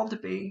you're called to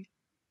be.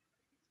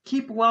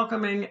 Keep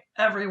welcoming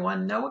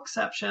everyone, no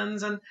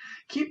exceptions, and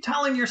keep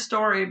telling your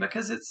story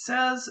because it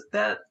says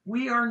that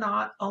we are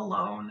not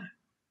alone.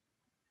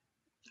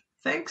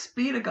 Thanks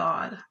be to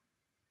God.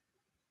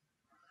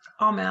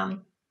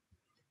 Amen.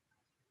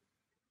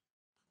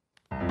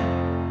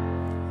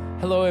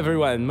 Hello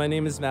everyone, my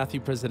name is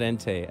Matthew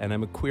Presidente and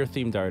I'm a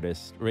queer-themed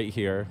artist right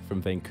here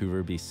from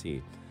Vancouver,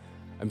 BC.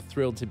 I'm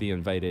thrilled to be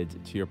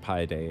invited to your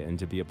Pi Day and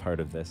to be a part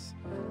of this.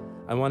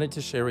 I wanted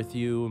to share with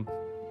you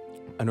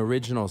an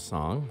original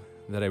song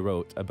that I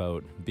wrote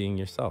about being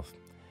yourself.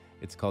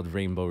 It's called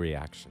Rainbow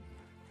Reaction.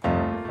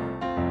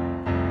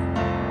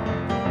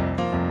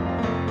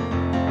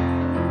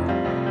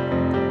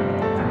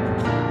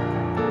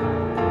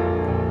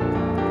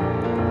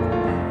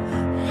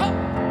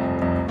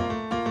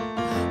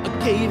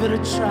 Gave it a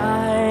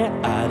try,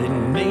 I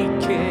didn't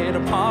make it. A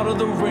part of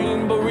the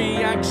rainbow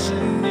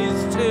reaction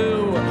is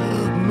to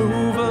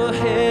move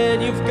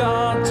ahead, you've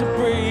got to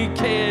break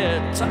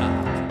it.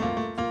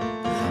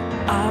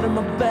 I did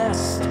my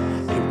best,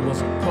 it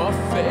wasn't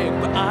perfect,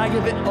 but I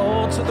gave it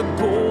all to the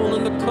goal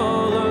and the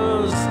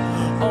colors,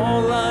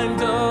 all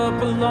lined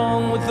up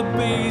along with the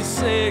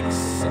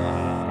basics.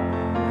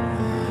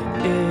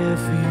 If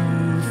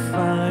you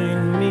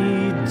find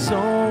me,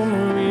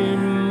 don't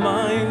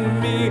remind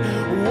me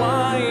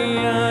why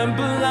I'm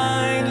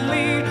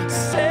blindly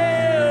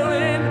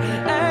staring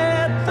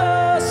at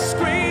the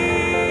screen.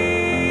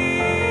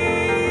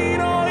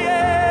 Oh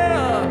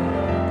yeah.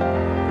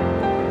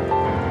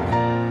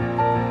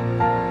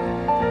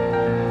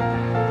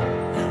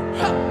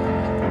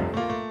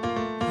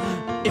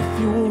 If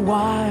you were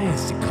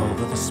wise, you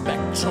cover the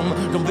spectrum.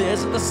 Don't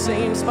visit the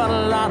same spot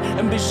a lot,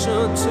 and be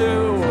sure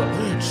to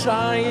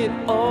try it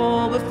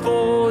all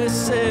before you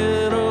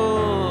settle.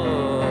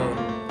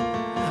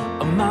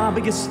 My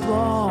biggest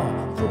flaw,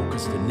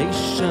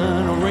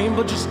 procrastination. A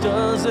rainbow just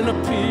doesn't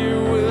appear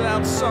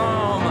without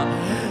some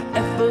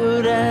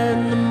effort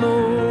and the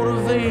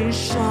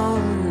motivation.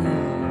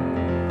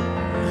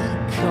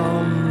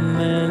 Come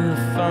and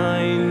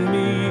find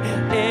me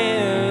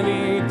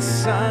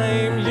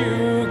anytime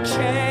you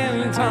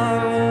can't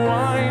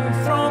unwind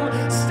from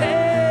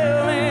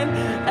staring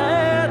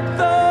at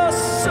the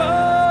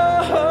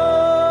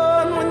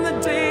sun when the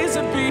days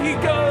have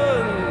begun.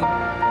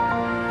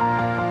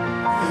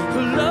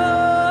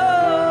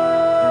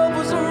 Love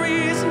was a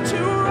reason to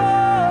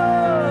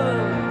run.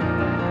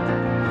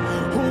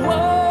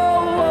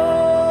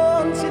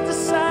 Whoa, once you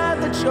decide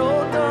that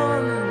you're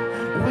done,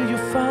 will you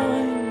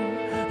find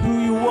who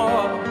you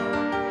are?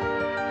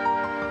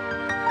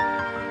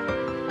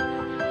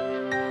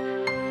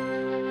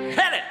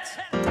 Hit it!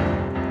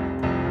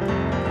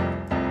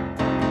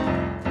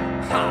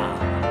 Ha!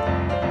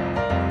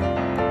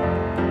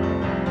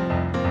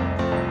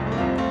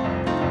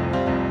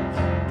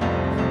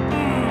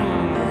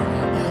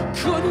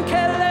 Couldn't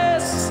care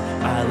less.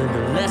 I learned a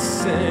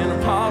lesson. A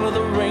part of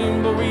the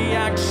rainbow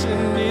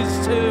reaction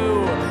is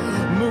to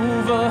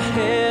move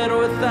ahead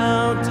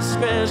without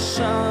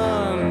discretion.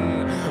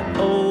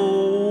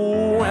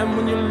 Oh, and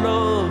when your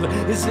love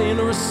is in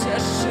a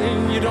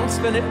recession, you don't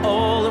spend it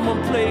all in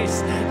one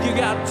place. You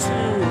got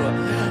to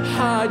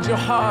hide your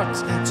heart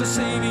to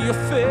save your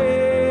face.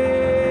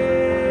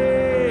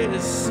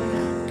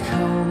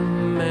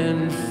 Come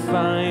and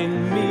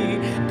find me.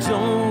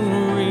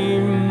 Don't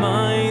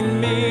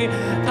remind me.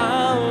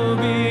 I'll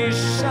be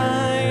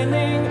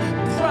shining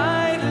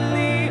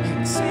brightly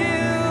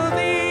till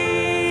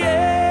the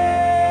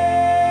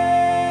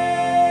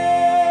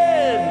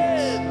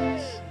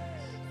end.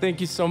 Thank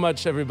you so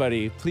much,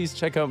 everybody. Please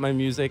check out my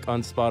music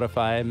on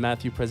Spotify,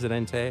 Matthew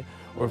Presidente,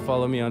 or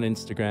follow me on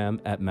Instagram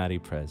at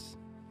MattyPrez.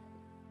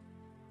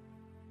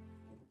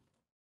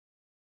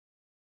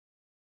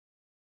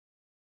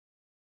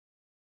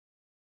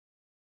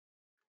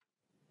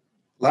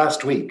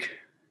 Last week,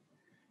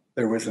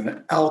 there was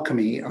an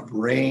alchemy of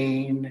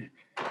rain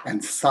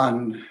and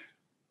sun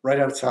right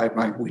outside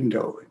my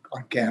window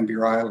on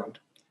Gambier Island.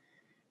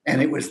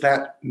 And it was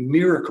that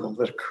miracle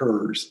that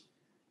occurs,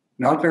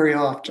 not very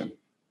often,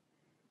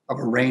 of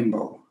a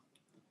rainbow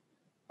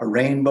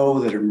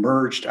that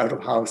emerged out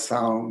of Howe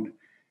Sound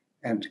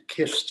and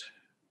kissed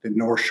the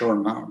North Shore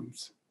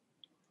Mountains.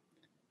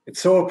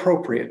 It's so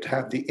appropriate to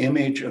have the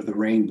image of the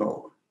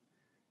rainbow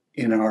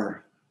in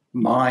our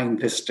mind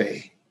this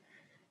day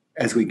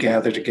as we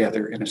gather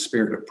together in a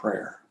spirit of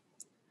prayer.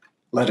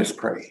 Let us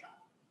pray.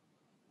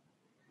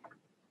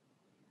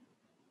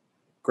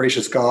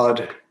 Gracious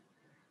God,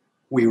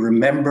 we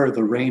remember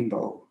the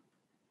rainbow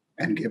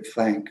and give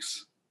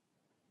thanks.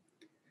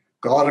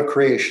 God of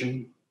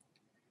creation,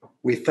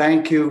 we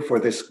thank you for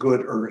this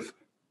good earth,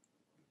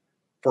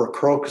 for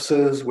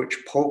crocuses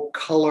which poke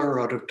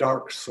color out of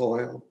dark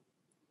soil,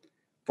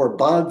 for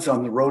buds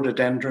on the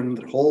rhododendron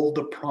that hold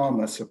the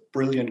promise of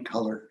brilliant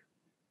color,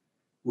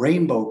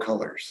 rainbow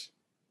colors,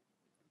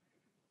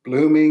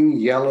 blooming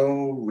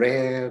yellow,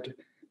 red,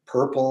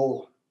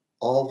 purple,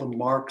 all the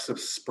marks of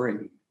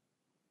spring.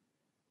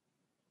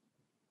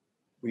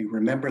 We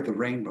remember the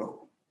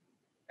rainbow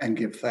and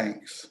give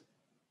thanks.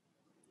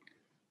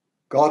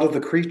 God of the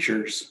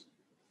creatures,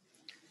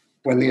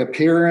 when the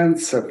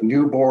appearance of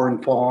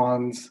newborn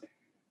fawns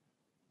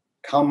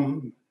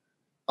come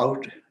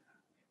out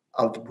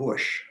of the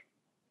bush,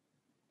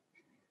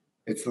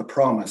 it's the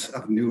promise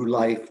of new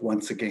life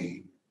once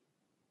again.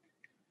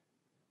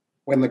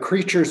 When the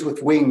creatures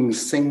with wings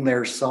sing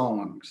their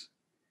songs,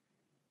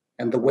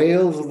 and the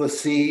whales of the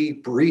sea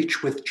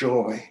breach with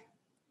joy,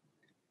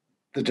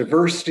 the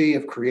diversity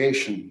of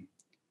creation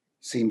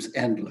seems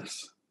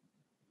endless.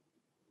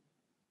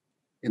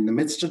 In the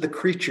midst of the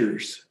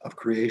creatures of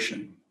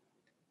creation,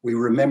 we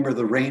remember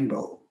the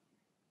rainbow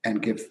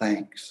and give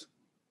thanks.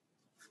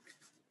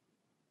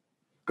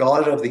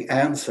 God of the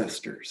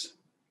ancestors,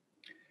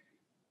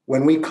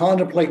 when we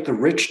contemplate the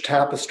rich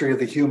tapestry of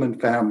the human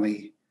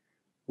family,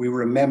 we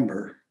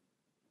remember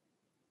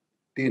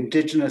the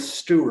indigenous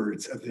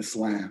stewards of this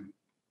land.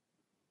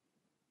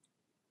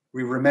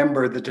 We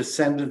remember the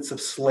descendants of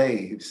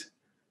slaves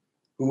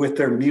who, with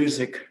their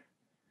music,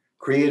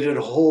 created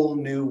a whole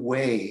new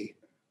way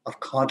of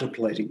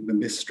contemplating the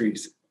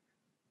mysteries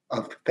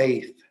of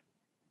faith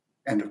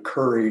and of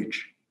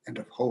courage and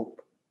of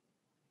hope.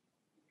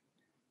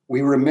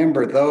 We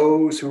remember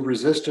those who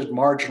resisted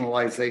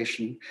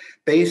marginalization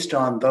based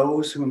on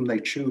those whom they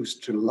choose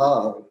to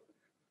love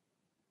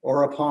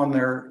or upon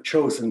their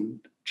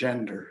chosen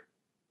gender.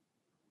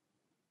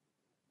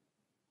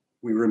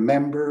 We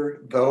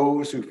remember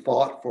those who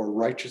fought for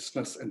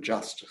righteousness and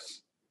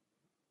justice.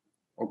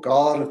 O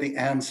God of the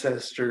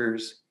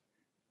ancestors,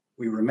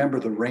 we remember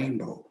the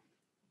rainbow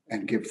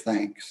and give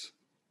thanks.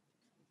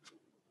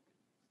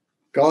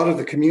 God of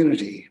the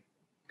community,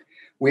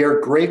 we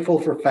are grateful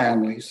for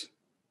families,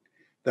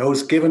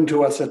 those given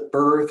to us at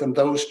birth and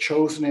those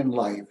chosen in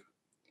life,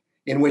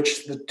 in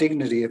which the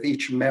dignity of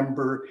each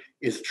member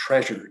is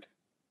treasured.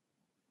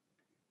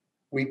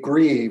 We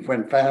grieve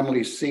when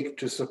families seek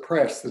to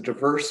suppress the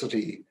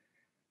diversity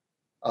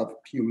of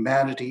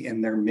humanity in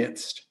their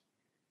midst.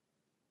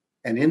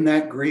 And in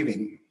that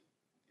grieving,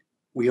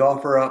 we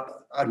offer up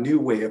a new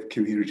way of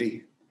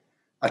community,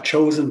 a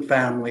chosen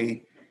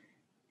family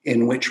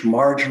in which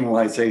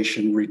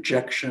marginalization,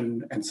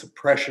 rejection, and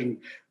suppression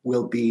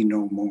will be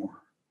no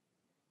more.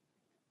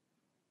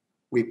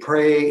 We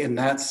pray in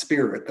that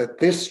spirit that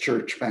this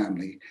church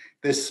family,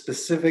 this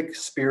specific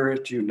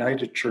Spirit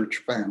United Church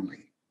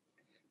family,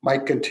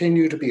 might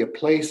continue to be a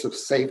place of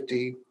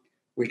safety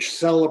which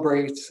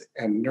celebrates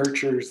and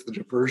nurtures the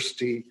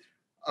diversity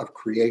of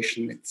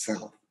creation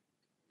itself.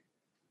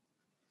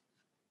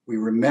 We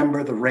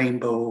remember the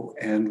rainbow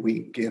and we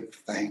give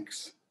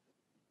thanks.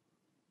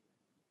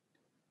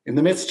 In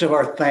the midst of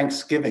our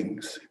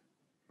thanksgivings,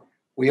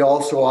 we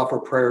also offer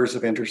prayers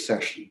of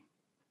intercession.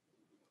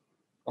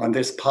 On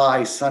this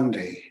Pi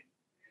Sunday,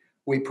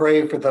 we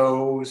pray for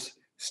those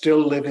still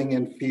living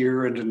in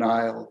fear and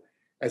denial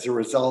as a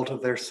result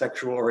of their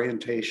sexual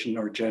orientation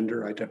or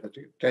gender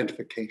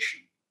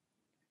identification.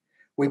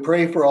 We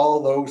pray for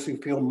all those who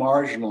feel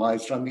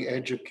marginalized on the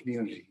edge of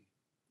community.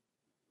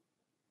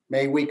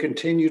 May we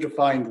continue to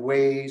find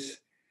ways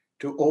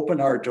to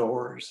open our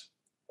doors,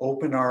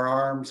 open our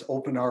arms,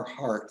 open our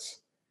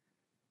hearts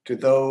to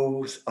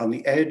those on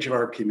the edge of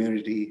our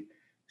community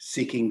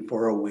seeking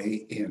for a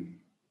way in.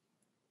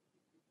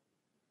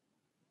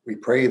 We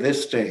pray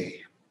this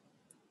day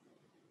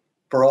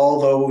for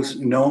all those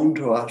known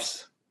to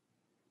us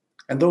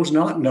and those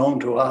not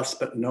known to us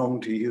but known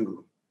to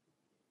you,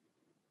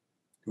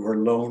 who are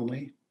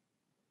lonely,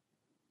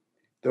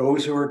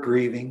 those who are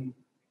grieving,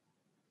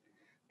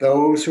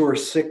 those who are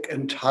sick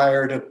and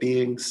tired of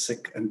being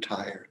sick and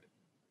tired.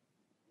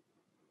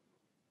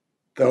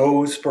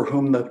 those for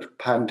whom the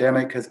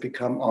pandemic has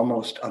become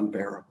almost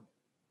unbearable.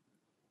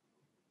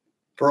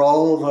 For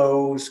all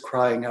those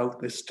crying out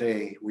this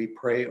day, we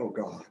pray, O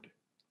God.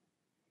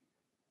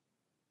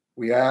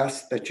 We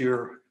ask that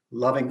your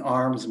loving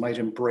arms might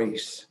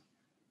embrace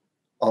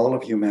all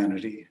of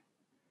humanity,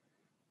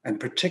 and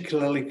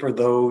particularly for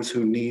those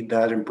who need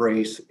that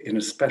embrace in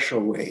a special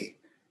way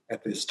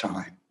at this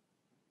time.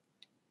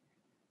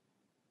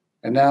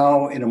 And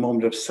now, in a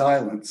moment of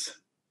silence,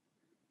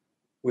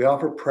 we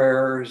offer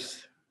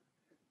prayers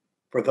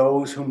for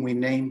those whom we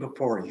name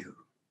before you.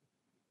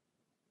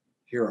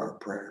 Hear our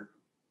prayer.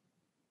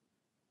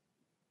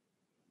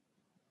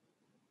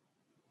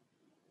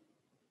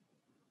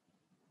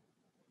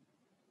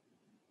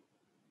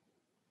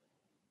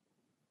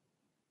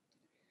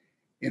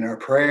 In our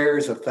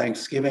prayers of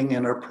thanksgiving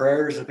and our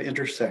prayers of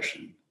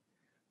intercession,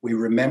 we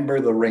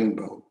remember the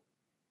rainbow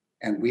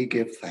and we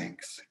give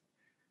thanks.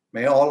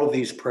 May all of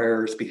these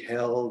prayers be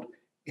held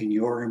in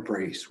your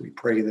embrace, we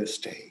pray this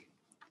day.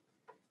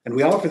 And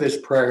we offer this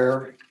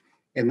prayer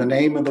in the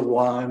name of the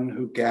one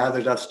who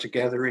gathered us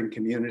together in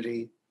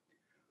community,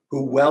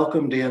 who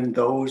welcomed in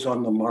those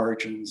on the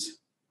margins,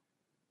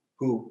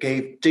 who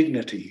gave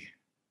dignity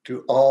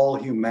to all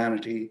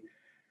humanity,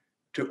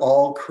 to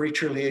all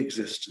creaturely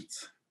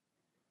existence.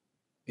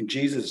 In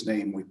Jesus'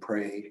 name we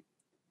pray,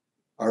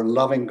 our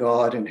loving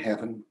God in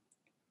heaven,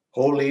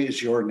 holy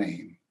is your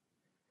name.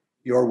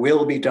 Your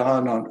will be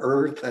done on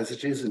earth as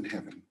it is in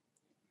heaven.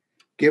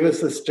 Give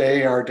us this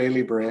day our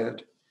daily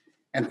bread,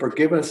 and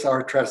forgive us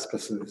our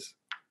trespasses,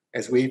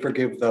 as we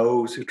forgive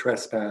those who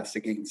trespass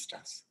against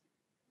us.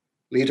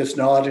 Lead us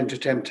not into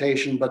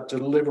temptation, but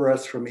deliver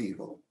us from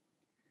evil.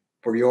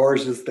 For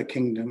yours is the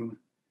kingdom,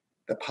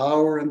 the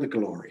power, and the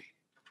glory,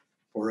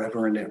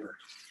 forever and ever.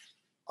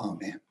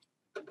 Amen.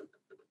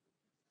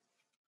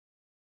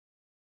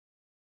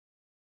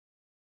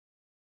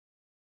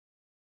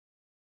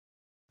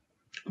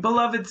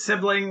 Beloved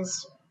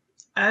siblings,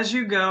 as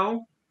you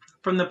go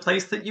from the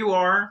place that you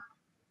are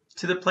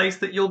to the place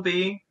that you'll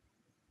be,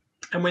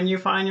 and when you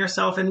find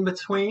yourself in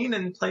between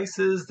in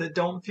places that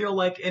don't feel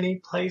like any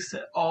place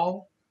at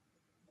all,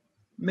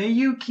 may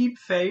you keep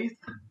faith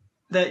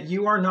that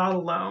you are not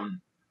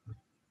alone,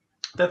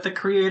 that the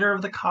creator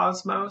of the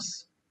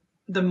cosmos,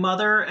 the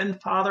mother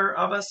and father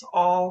of us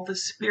all, the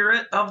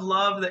spirit of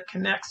love that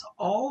connects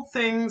all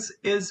things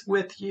is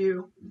with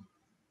you,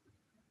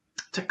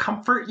 to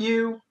comfort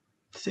you,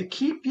 to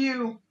keep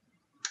you,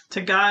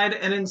 to guide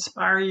and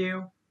inspire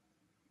you.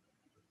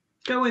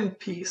 Go in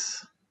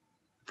peace,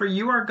 for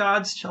you are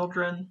God's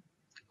children,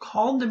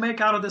 called to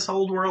make out of this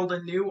old world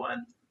a new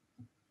one.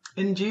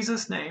 In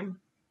Jesus' name,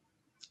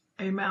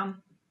 amen.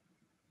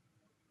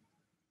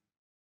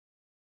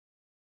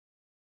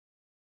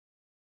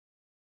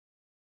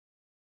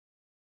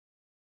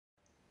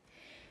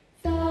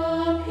 The